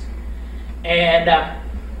 6. And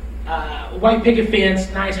white picket fence,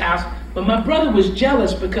 nice house. But my brother was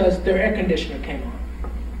jealous because their air conditioner came on,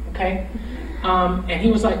 okay? And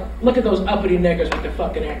he was like, look at those uppity niggers with their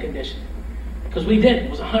fucking air conditioning. Because we didn't, it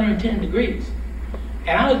was 110 degrees.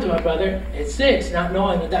 And I looked at my brother at 6, not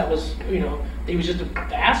knowing that was, you know, he was just an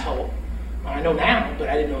asshole. I know now, but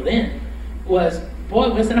I didn't know then. Boy,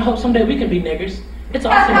 listen, I hope someday we can be niggers. It's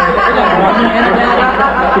awesome. They got ramen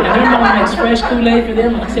and their mom makes fresh Kool-Aid for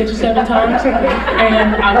them like 6 or 7 times.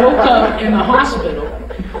 And I woke up in the hospital.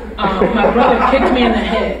 My brother kicked me in the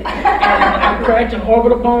head, and I cracked an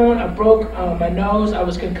orbital bone. I broke my nose. I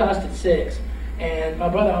was concussed at 6, and my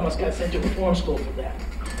brother almost got sent to reform school for that.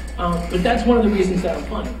 But that's one of the reasons that I'm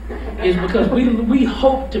funny, is because we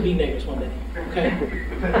hope to be niggers one day. Okay,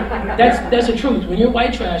 that's the truth. When you're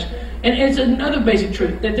white trash, and it's another basic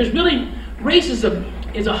truth that there's really racism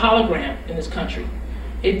is a hologram in this country.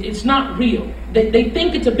 It's not real. They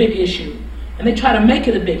think it's a big issue, and they try to make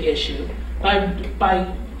it a big issue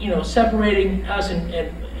by you know, separating us and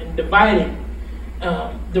dividing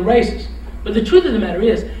the races. But the truth of the matter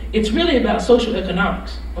is, it's really about social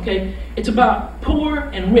economics, okay? It's about poor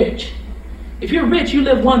and rich. If you're rich, you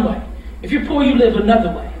live one way. If you're poor, you live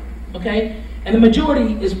another way, okay? And the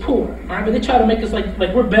majority is poor, all right? But they try to make us like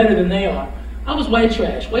we're better than they are. I was white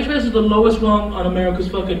trash. White trash is the lowest rung on America's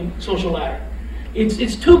fucking social ladder.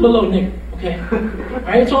 It's 2 below nigger, okay? All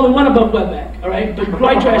right, it's only 1 above wetback, all right? But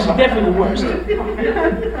white trash is definitely the worst.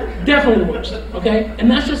 Definitely the worst, okay? And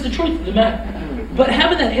that's just the truth of the matter. But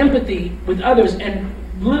having that empathy with others and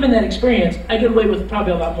living that experience, I get away with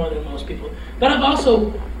probably a lot more than most people. But I've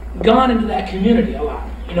also gone into that community a lot.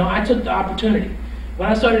 You know, I took the opportunity. When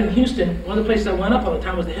I started in Houston, one of the places I went up all the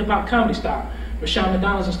time was the hip hop comedy style, with Sean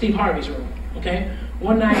McDonald's and Steve Harvey's room. Okay.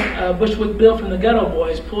 One night, Bushwick Bill from the Ghetto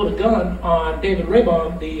Boys pulled a gun on David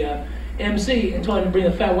Raybaum, the MC, and told him to bring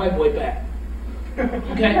the fat white boy back.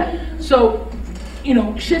 Okay. So, you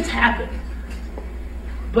know, shit's happen.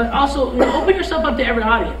 But also, you know, open yourself up to every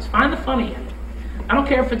audience. Find the funny in it. I don't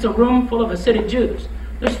care if it's a room full of Hasidic Jews.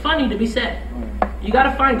 There's funny to be said. You got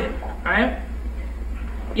to find it. All right.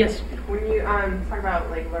 Yes. When you talk about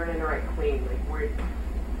like learning to write clean, like where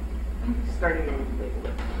starting to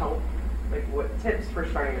like help, like what tips for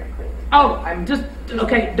starting to write clean? Oh, I'm just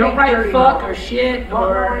okay. Don't write fuck or shit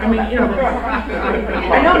or I mean, you know.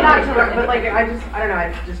 I know not to write, but like I don't know.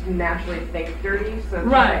 I just naturally think dirty. So it's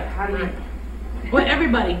right. Like, how do you? Well,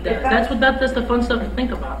 everybody does. That's the fun stuff to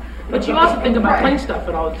think about. But you also think about clean stuff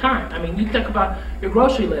all the time. I mean, you think about your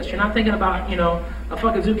grocery list. You're not thinking about, you know, a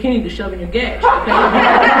fucking zucchini to shove in your gash. Okay?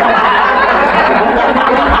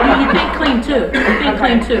 you think clean too. You think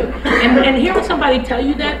clean too. And hearing somebody tell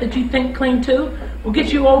you that you think clean too will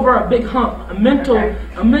get you over a big hump, a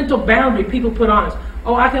mental boundary people put on us.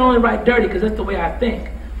 Oh, I can only write dirty because that's the way I think.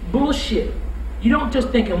 Bullshit. You don't just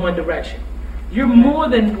think in one direction. You're more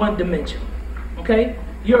than one dimension. Okay?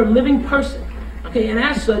 You're a living person. Okay, and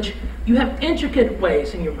as such, you have intricate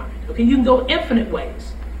ways in your mind. Okay, you can go infinite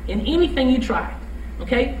ways in anything you try.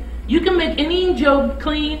 Okay, you can make any joke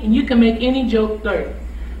clean, and you can make any joke dirty.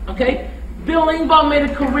 Okay, Bill Engvall made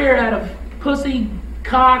a career out of pussy,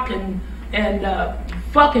 cock, and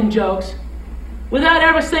fucking jokes without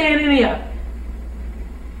ever saying any of it.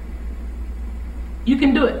 You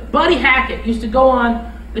can do it. Buddy Hackett used to go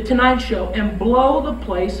on The Tonight Show and blow the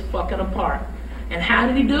place fucking apart. And how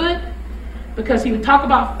did he do it? Because he would talk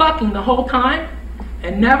about fucking the whole time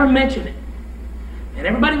and never mention it. And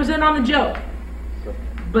everybody was in on the joke.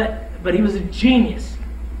 But he was a genius.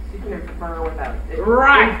 So you can infer without it.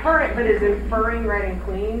 Right. Infer it, but is inferring writing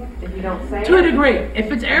clean if you don't say it? To a degree.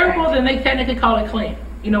 If it's arable, then they technically call it clean.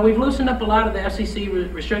 You know, we've loosened up a lot of the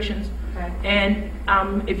FCC restrictions. Okay. And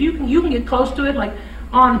if you can get close to it, like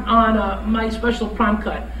on my special prom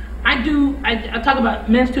cut, I talk about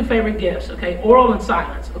men's two favorite gifts, okay? Oral and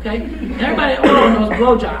silence, okay? Everybody oral knows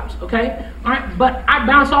blowjobs, okay? All right, but I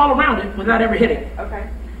bounce all around it without ever hitting it. Okay.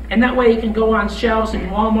 And that way it can go on shelves in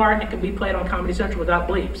Walmart and it can be played on Comedy Central without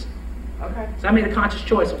bleeps. Okay. So I made a conscious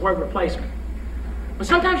choice of word replacement. But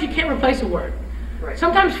sometimes you can't replace a word. Right.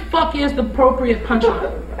 Sometimes fuck is the appropriate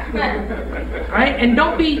punchline. All right? And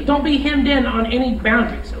don't be hemmed in on any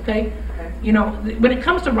boundaries, okay? You know, when it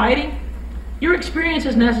comes to writing, your experience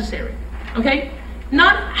is necessary, okay?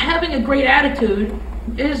 Not having a great attitude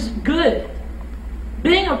is good.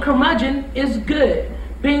 Being a curmudgeon is good.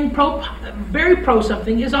 Being very pro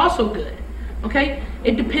something is also good, okay?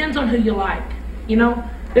 It depends on who you like, you know?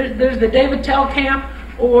 There's the David Tell camp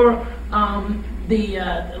or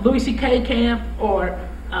the Louis C.K. camp or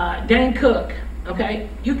Dan Cook, okay?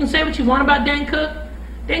 You can say what you want about Dan Cook.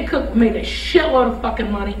 Dan Cook made a shitload of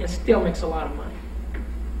fucking money and still makes a lot of money.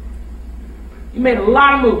 He made a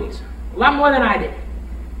lot of movies, a lot more than I did.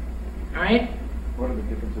 All right? What are the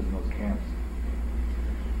differences in those camps?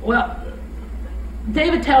 Well,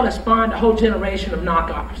 David Tell has spawned a whole generation of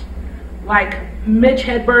knockoffs, like Mitch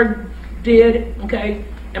Hedberg did, okay,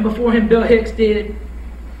 and before him Bill Hicks did,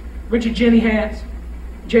 Richard Jeni has,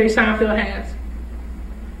 Jerry Seinfeld has.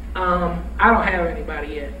 I don't have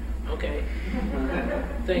anybody yet, okay?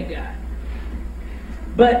 Thank God.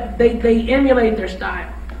 But they emulate their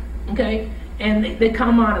style, okay? And they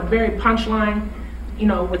come on a very punchline, you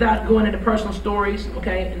know, without going into personal stories,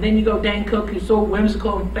 okay? And then you go Dan Cook, who's so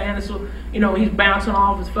whimsical and fanciful, you know, he's bouncing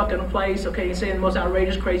off his fucking place, okay? He's saying the most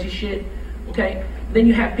outrageous, crazy shit, okay? Then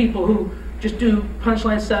you have people who just do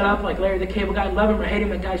punchline setup, like Larry the Cable Guy. Love him or hate him,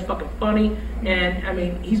 that guy's fucking funny. And, I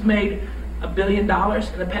mean, he's made $1 billion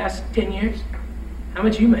in the past 10 years. How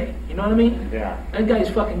much you made? You know what I mean? Yeah. That guy's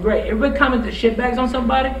fucking great. Everybody comment the shitbags on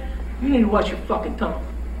somebody, you need to watch your fucking tone.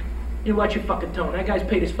 You need to watch your fucking tone. That guy's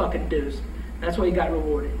paid his fucking dues. That's why he got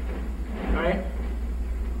rewarded. Alright?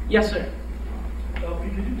 Yes, sir. Could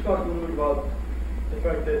you talk a little bit about the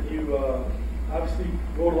fact that you obviously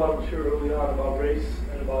wrote a lot of material early on about race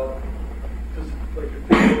and about just like your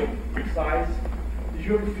physical size? Did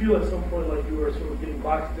you ever feel at some point like you were sort of getting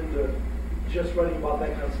boxed into just writing about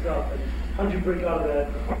that kind of stuff? And how did you break out of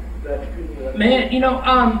that feeling? Man, you know,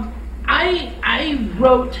 I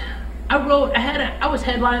was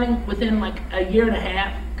headlining within like a year and a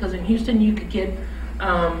half, because in Houston you could get,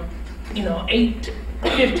 you know, 8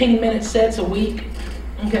 15-minute sets a week,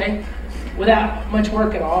 okay, without much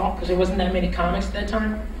work at all, because there wasn't that many comics at that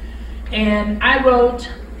time. And I wrote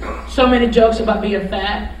so many jokes about being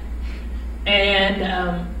fat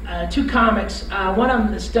and 2 comics. One of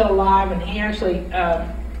them is still alive, and he actually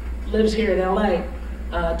lives here in LA.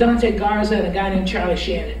 Dante Garza and a guy named Charlie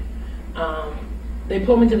Shannon. They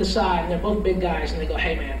pull me to the side, and they're both big guys, and they go,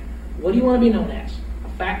 "Hey man, what do you want to be known as? A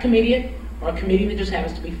fat comedian or a comedian that just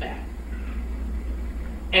happens to be fat?"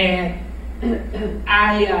 And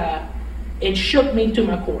it shook me to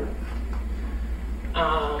my core.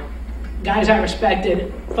 Guys I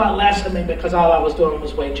respected thought less of me because all I was doing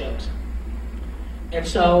was weight jokes. And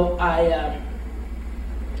so I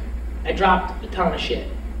dropped a ton of shit,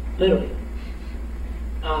 literally.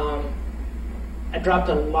 I dropped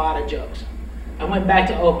a lot of jokes. I went back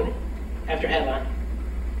to opening after headline.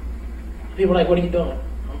 People were like, "What are you doing?"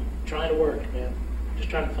 "I'm trying to work, man. Just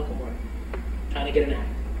trying to fucking work. Trying to get an act."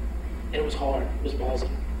 And it was hard. It was ballsy.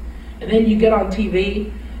 And then you get on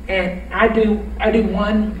TV, and I do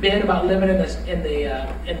one bit about living in the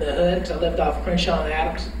hood, because I lived off Crenshaw and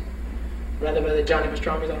Adams, rather by the Johnny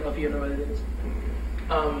Pastrami's. I don't know if you know what it is.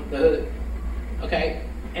 The hood. Okay.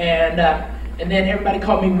 And then everybody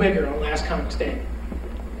called me Wigger on Last Comic Standing.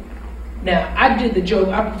 Now, I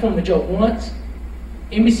performed the joke once.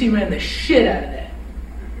 NBC ran the shit out of that.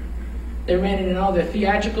 They ran it in all their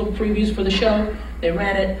theatrical previews for the show. They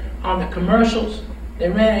ran it on the commercials. They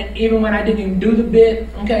ran it even when I didn't even do the bit,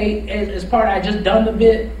 okay, as part of I just done the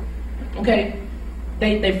bit, okay.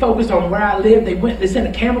 They focused on where I live. They sent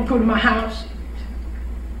a camera crew to my house,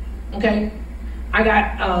 okay. I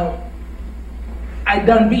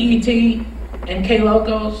done BET and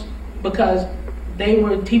K-Locos because they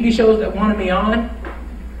were TV shows that wanted me on,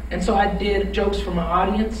 and so I did jokes for my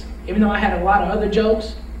audience, even though I had a lot of other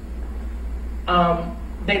jokes.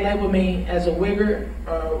 They labeled me as a wigger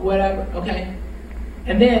or whatever, okay?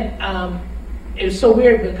 And then it was so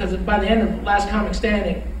weird because by the end of Last Comic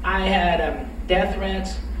Standing, I had death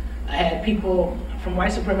threats. I had people from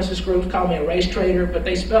white supremacist groups call me a race traitor, but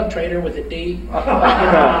they spelled traitor with a D.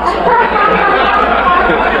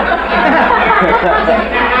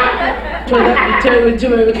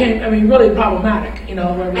 It became, really problematic,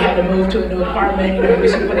 where we had to move to a new apartment, we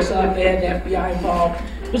split us up, they had the FBI involved.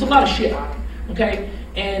 It was a lot of shit, okay?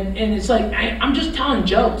 And it's like, I'm just telling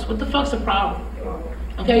jokes. What the fuck's the problem?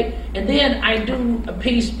 Okay? And then I do a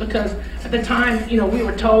piece because at the time, we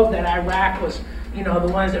were told that Iraq was,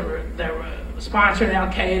 the ones that were sponsoring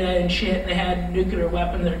Al-Qaeda and shit, and they had nuclear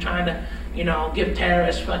weapons. They're trying to, give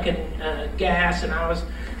terrorists fucking gas, and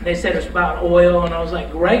they said it's about oil, and I was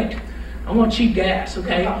like, great. I want cheap gas,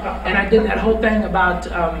 okay? And I did that whole thing about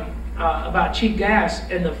cheap gas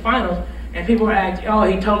in the finals. And people were acting, oh,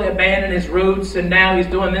 he totally abandoned his roots and now he's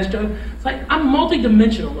doing this joke. It's like, I'm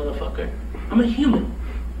multi-dimensional, motherfucker. I'm a human,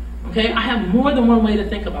 okay? I have more than one way to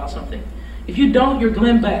think about something. If you don't, you're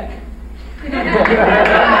Glenn Beck. All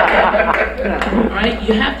right?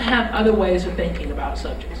 You have to have other ways of thinking about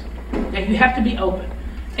subjects. Okay? You have to be open.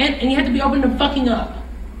 And you have to be open to fucking up.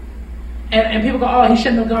 And people go, oh, he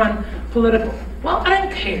shouldn't have gone political. Well, I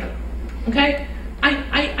don't care, okay?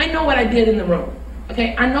 I know what I did in the room,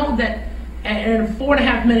 okay? I know that in a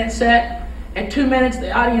 4.5-minute set, at 2 minutes,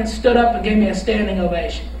 the audience stood up and gave me a standing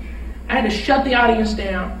ovation. I had to shut the audience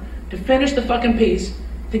down to finish the fucking piece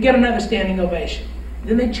to get another standing ovation.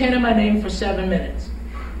 Then they chanted my name for 7 minutes.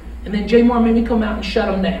 And then Jay Moore made me come out and shut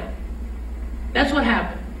them down. That's what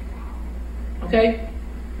happened, okay?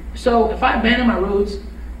 So if I abandon my roots,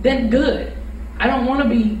 then good. I don't want to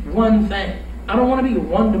be one thing. I don't want to be a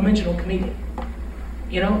one-dimensional comedian.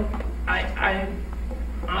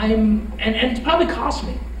 And it's probably cost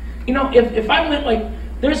me. If I went like,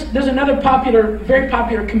 there's another very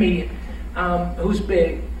popular comedian who's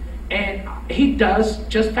big, and he does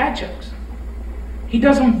just fat jokes. He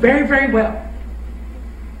does them very, very well.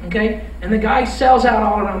 Okay? And the guy sells out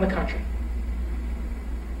all around the country.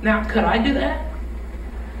 Now, could I do that?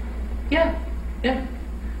 Yeah.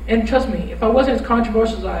 And trust me, if I wasn't as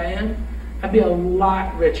controversial as I am, I'd be a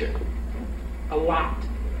lot richer. A lot.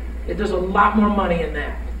 There's a lot more money in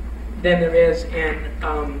that than there is in,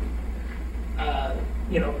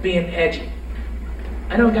 being edgy.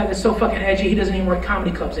 I know a guy that's so fucking edgy, he doesn't even work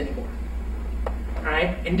comedy clubs anymore. All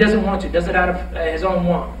right? And he doesn't want to. Does it out of his own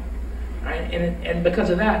want. All right? And because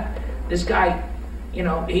of that, this guy,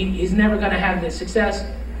 he's never going to have the success,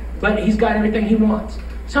 but he's got everything he wants.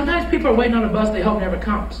 Sometimes people are waiting on a bus they hope never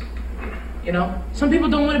comes. Some people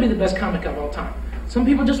don't want to be the best comic of all time. Some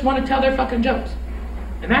people just want to tell their fucking jokes.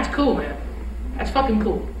 And that's cool, man. That's fucking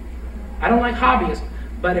cool. I don't like hobbyists,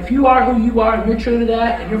 but if you are who you are and you're true to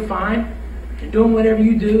that and you're fine and doing whatever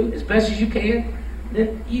you do as best as you can,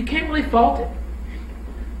 then you can't really fault it.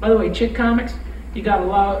 By the way, chick comics, you got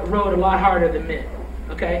a road a lot harder than men,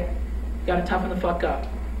 okay? You got to toughen the fuck up.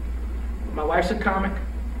 My wife's a comic,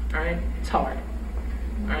 all right? It's hard,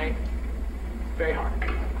 all right? Very hard.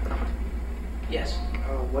 Yes?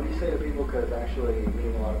 What do you say to people, because actually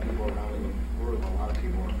meeting a lot of people around in the room, a lot of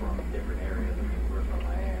people are from different areas. I mean, we're from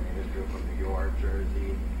Miami, there's people from New York,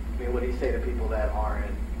 Jersey. I mean, what do you say to people that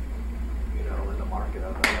aren't, you know, in the market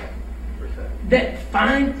of that percent? That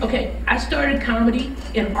fine, okay, I started comedy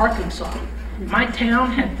in Arkansas. My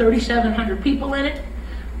town had 3,700 people in it.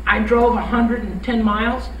 I drove 110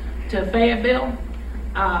 miles to Fayetteville,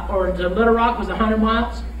 or to Little Rock was 100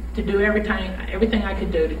 miles to do everything I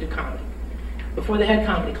could do to do comedy before they had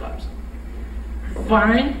comedy clubs.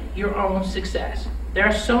 Find your own success. There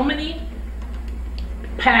are so many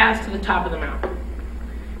paths to the top of the mountain.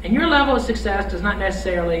 And your level of success does not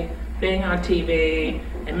necessarily being on TV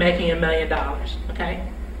and making $1 million, okay?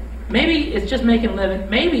 Maybe it's just making a living.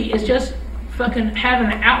 Maybe it's just fucking having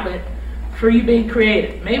an outlet for you being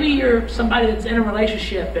creative. Maybe you're somebody that's in a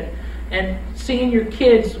relationship and seeing your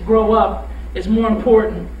kids grow up is more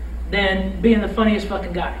important than being the funniest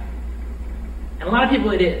fucking guy. And a lot of people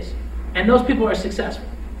it is. And those people are successful.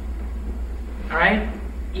 All right?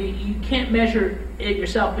 You can't measure it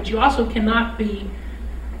yourself, but you also cannot be,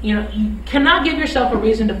 you know, you cannot give yourself a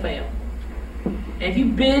reason to fail. And if you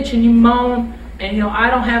bitch and you moan and, you know, I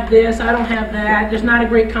don't have this, I don't have that, there's not a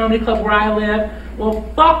great comedy club where I live, well,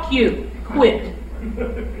 fuck you. Quit.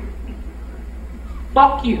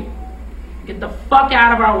 Fuck you. Get the fuck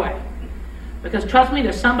out of our way. Because trust me,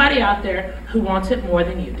 there's somebody out there who wants it more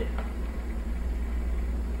than you do.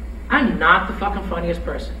 I'm not the fucking funniest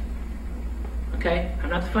person. Okay? I'm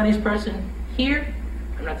not the funniest person here.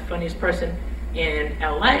 I'm not the funniest person in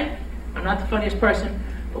LA. I'm not the funniest person.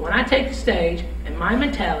 But when I take the stage, and my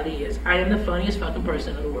mentality is, I am the funniest fucking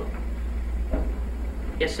person in the world.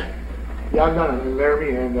 Yes, sir. Yeah, I'm done in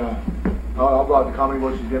Laramie, and I'll go out to Comedy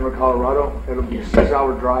Works in Denver, Colorado. It'll be a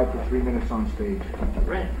 6-hour drive for 3 minutes on stage.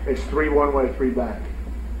 Right. It's 3 one way, 3 back.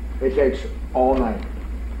 It takes all night,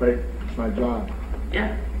 but it's my job.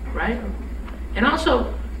 Yeah, right? And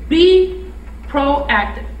also, be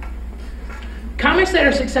proactive. Comics that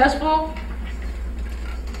are successful,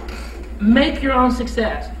 make your own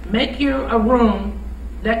success. Make you a room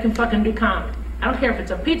that can fucking do comedy. I don't care if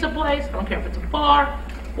it's a pizza place, I don't care if it's a bar,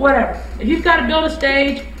 whatever. If you've got to build a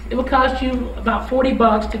stage, it will cost you about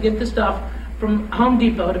 $40 to get the stuff from Home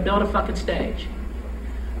Depot to build a fucking stage.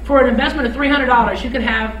 For an investment of $300, you could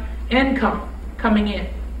have income coming in.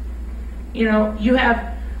 You know, you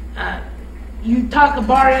have, you talk a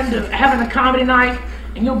bar into having a comedy night,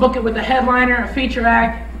 and you'll book it with a headliner, a feature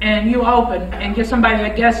act, and you open and give somebody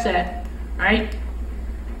a guest set, right?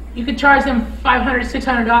 You could charge them $500,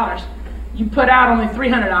 $600. You put out only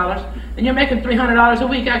 $300, and you're making $300 a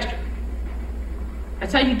week extra.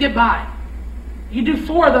 That's how you get by. You do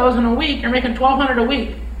 4 of those in a week, you're making $1,200 a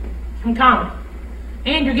week from comedy.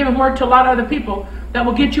 And you're giving work to a lot of other people that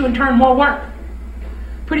will get you in turn more work.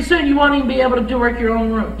 Pretty soon you won't even be able to do work your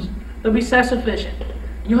own rooms. They'll be self-sufficient.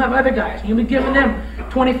 You'll have other guys, and you'll be giving them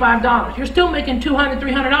 $25. You're still making $200,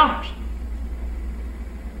 $300. All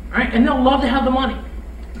right? And they'll love to have the money.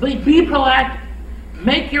 But be proactive.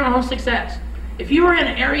 Make your own success. If you are in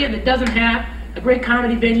an area that doesn't have a great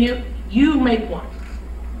comedy venue, you make one.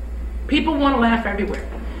 People want to laugh everywhere.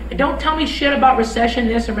 And don't tell me shit about recession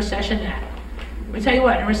this or recession that. Let me tell you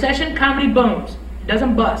what, in recession, comedy booms. It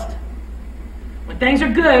doesn't bust. When things are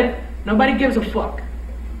good, nobody gives a fuck.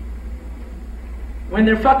 When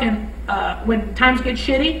they're fucking, when times get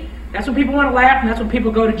shitty, that's when people want to laugh, and that's when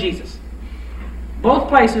people go to Jesus. Both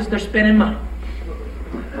places, they're spending money.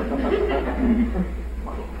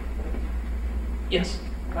 Yes?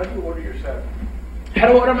 How do you order your set? How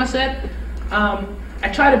to order my set? I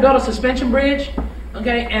try to build a suspension bridge,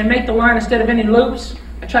 okay, and make the line instead of any loops.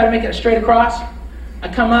 I try to make it a straight across.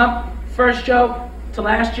 I come up, first joke to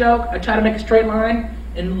last joke. I try to make a straight line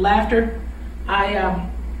in laughter. I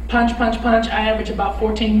punch, punch, punch. I average about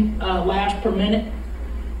 14 laughs per minute.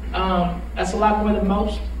 That's a lot more than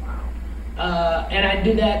most. And I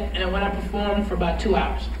do that when I perform for about 2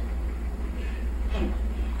 hours.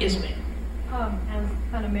 Yes, ma'am. As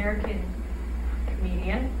an American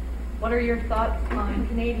comedian, what are your thoughts on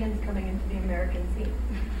Canadians coming into the American scene?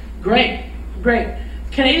 Great, great.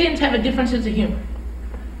 Canadians have a different sense of humor.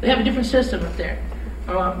 They have a different system up there.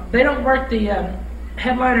 They don't work the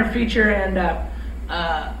headliner, feature, and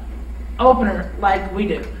opener like we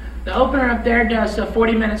do. The opener up there does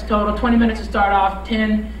 40 minutes total, 20 minutes to start off,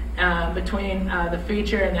 10 between the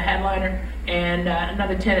feature and the headliner, and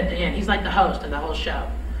another 10 at the end. He's like the host of the whole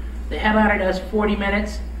show. The headliner does 40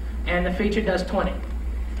 minutes, and the feature does 20.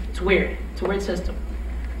 It's weird. It's a weird system.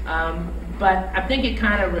 But I think it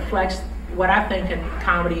kind of reflects what I think in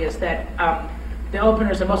comedy is that the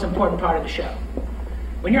opener is the most important part of the show.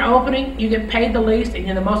 When you're opening, you get paid the least and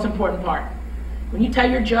you're the most important part. When you tell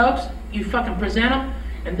your jokes, you fucking present them,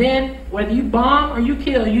 and then whether you bomb or you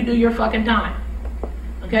kill, you do your fucking time.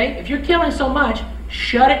 Okay? If you're killing so much,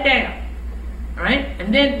 shut it down. All right?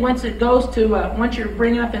 And then once it goes to, once you're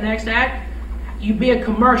bringing up the next act, you be a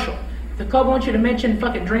commercial. If the club wants you to mention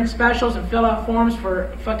fucking drink specials and fill out forms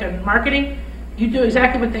for fucking marketing, you do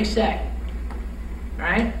exactly what they say. All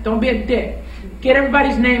right? Don't be a dick. Get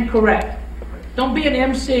everybody's name correct. Don't be an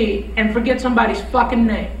MC and forget somebody's fucking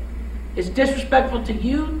name. It's disrespectful to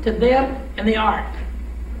you, to them, and the art.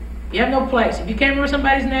 You have no place. If you can't remember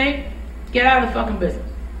somebody's name, get out of the fucking business.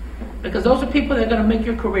 Because those are people that are going to make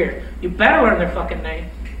your career. You better learn their fucking name.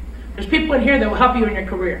 There's people in here that will help you in your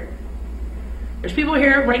career. There's people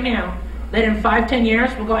here right now that in 5-10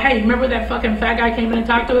 years will go, hey, remember that fucking fat guy came in and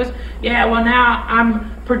talked to us? Yeah, well now I'm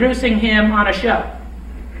producing him on a show.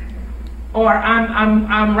 Or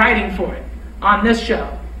I'm writing for it on this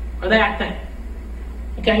show or that thing.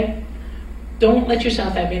 Okay? Don't let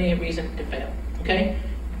yourself have any reason to fail. Okay?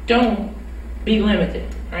 Don't be limited.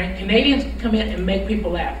 All right? Canadians can come in and make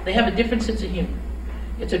people laugh. They have a different sense of humor.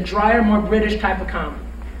 It's a drier, more British type of comedy.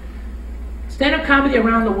 Stand-up comedy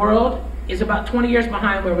around the world is about 20 years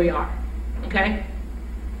behind where we are. Okay?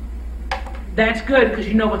 That's good because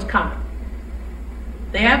you know what's coming.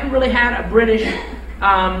 They haven't really had a British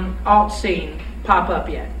alt scene pop up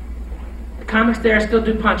yet. The comics there still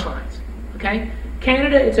do punchlines. Okay?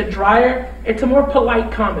 Canada, it's a drier, it's a more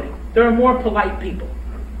polite comedy. There are more polite people.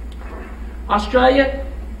 Australia,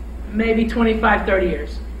 maybe 25, 30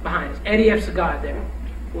 years behind us. Eddie F. Sagad there.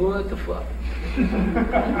 What the fuck?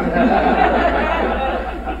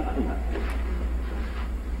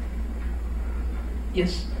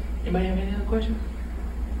 Yes. Anybody have any other questions?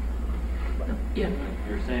 No? Yeah.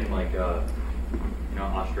 You're saying like, you know,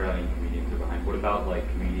 Australian comedians are behind. What about like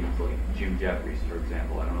comedians like Jim Jeffries, for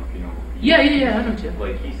example? I don't know if you know. Yeah, I know Jim.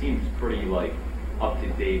 Like he seems pretty like up to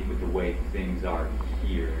date with the way things are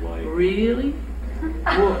here. Like really?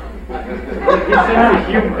 Well, like his sense of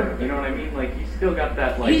humor. You know what I mean? Like he's still got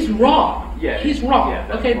that like. He's raw. Yeah. He's raw.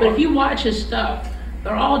 Yeah, okay, but if you watch his stuff,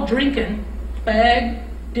 they're all drinking fag,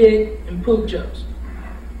 dick, and poop jokes.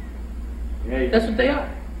 Yeah. That's what they are.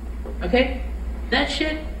 Okay? That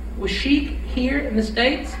shit was chic here in the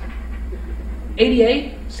States.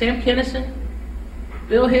 88, Sam Kinison,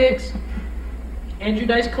 Bill Hicks, Andrew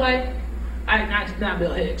Dice Clay. Not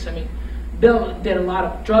Bill Hicks. I mean, Bill did a lot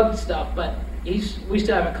of drug stuff, but we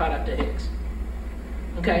still haven't caught up to Hicks.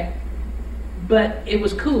 Okay? But it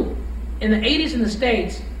was cool. In the 80s in the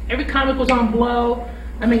States, every comic was on blow.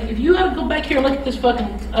 I mean, if you had to go back here and look at this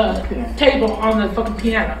fucking table on the fucking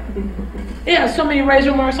piano. Yeah, so many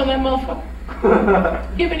razor marks on that motherfucker.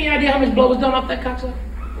 You have any idea how much blow was done off that cocksucker?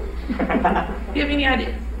 You have any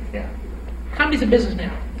idea? Yeah. Comedy's a business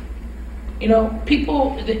now. You know,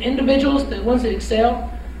 people, the individuals, the ones that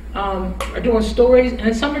excel, are doing stories, and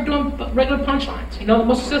then some are doing regular punchlines. You know, the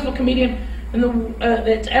most successful comedian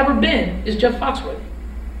that's ever been is Jeff Foxworthy.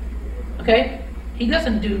 Okay? He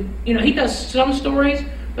doesn't do, you know, he does some stories,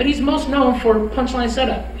 but he's most known for punchline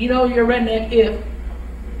setup. You know, you're a redneck if,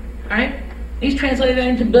 right? He's translated that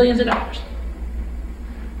into billions of dollars.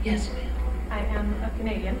 Yes, ma'am. I am a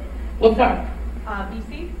Canadian. What part?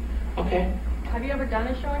 BC. Okay. Have you ever done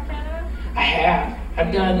a show in Canada? I have.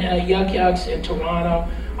 I've done Yucks in Toronto,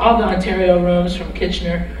 all the Ontario rooms from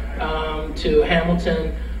Kitchener to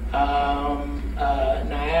Hamilton,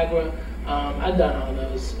 Niagara. I've done all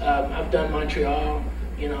those. I've done Montreal,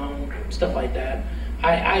 you know, stuff like that.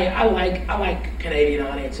 I like Canadian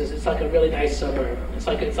audiences. It's like a really nice suburb. It's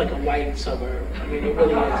like a white suburb. I mean, it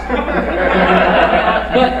really is.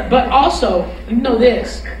 but also, you know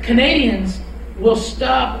this: Canadians will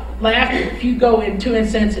stop laughing if you go in too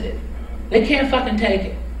insensitive. They can't fucking take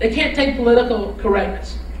it. They can't take political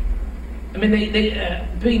correctness. I mean, they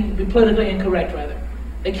being politically incorrect rather.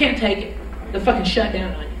 They can't take it. They'll fucking shut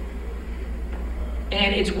down on you.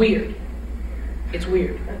 And it's weird. It's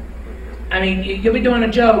weird. I mean, you'll be doing a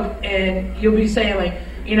joke and you'll be saying like,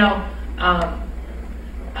 you know,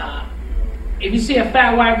 if you see a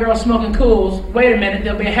fat white girl smoking cools, wait a minute,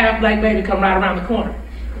 there'll be a half black baby come right around the corner.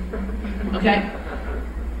 Okay?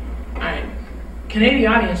 All right.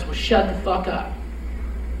 Canadian audience will shut the fuck up.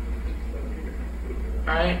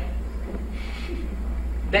 All right?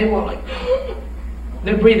 They will like,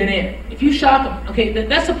 they're breathing in. If you shock them, okay,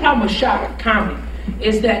 that's the problem with shock comedy,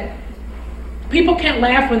 is that people can't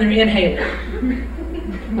laugh when they're inhaling.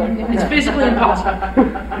 It's physically impossible.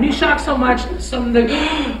 When you shock so much,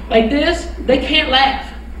 like this, they can't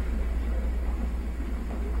laugh.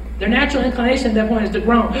 Their natural inclination at that point is to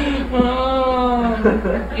groan. Oh,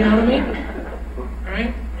 you know what I mean? All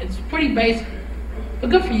right? It's pretty basic.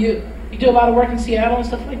 But good for you. You do a lot of work in Seattle and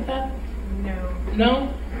stuff like that? No.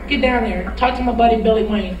 No? Get down there. Talk to my buddy Billy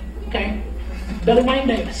Wayne, okay? Billy Wayne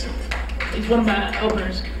Davis. He's one of my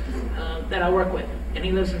openers that I work with, and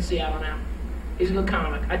he lives in Seattle now. He's a good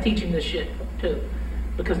comic. I teach him this shit, too,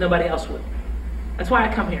 because nobody else would. That's why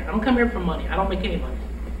I come here. I don't come here for money. I don't make any money.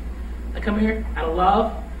 I come here out of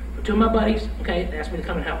love for two of my buddies, okay, they asked me to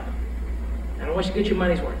come and help. And I want you to get your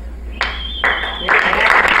money's worth. Yeah.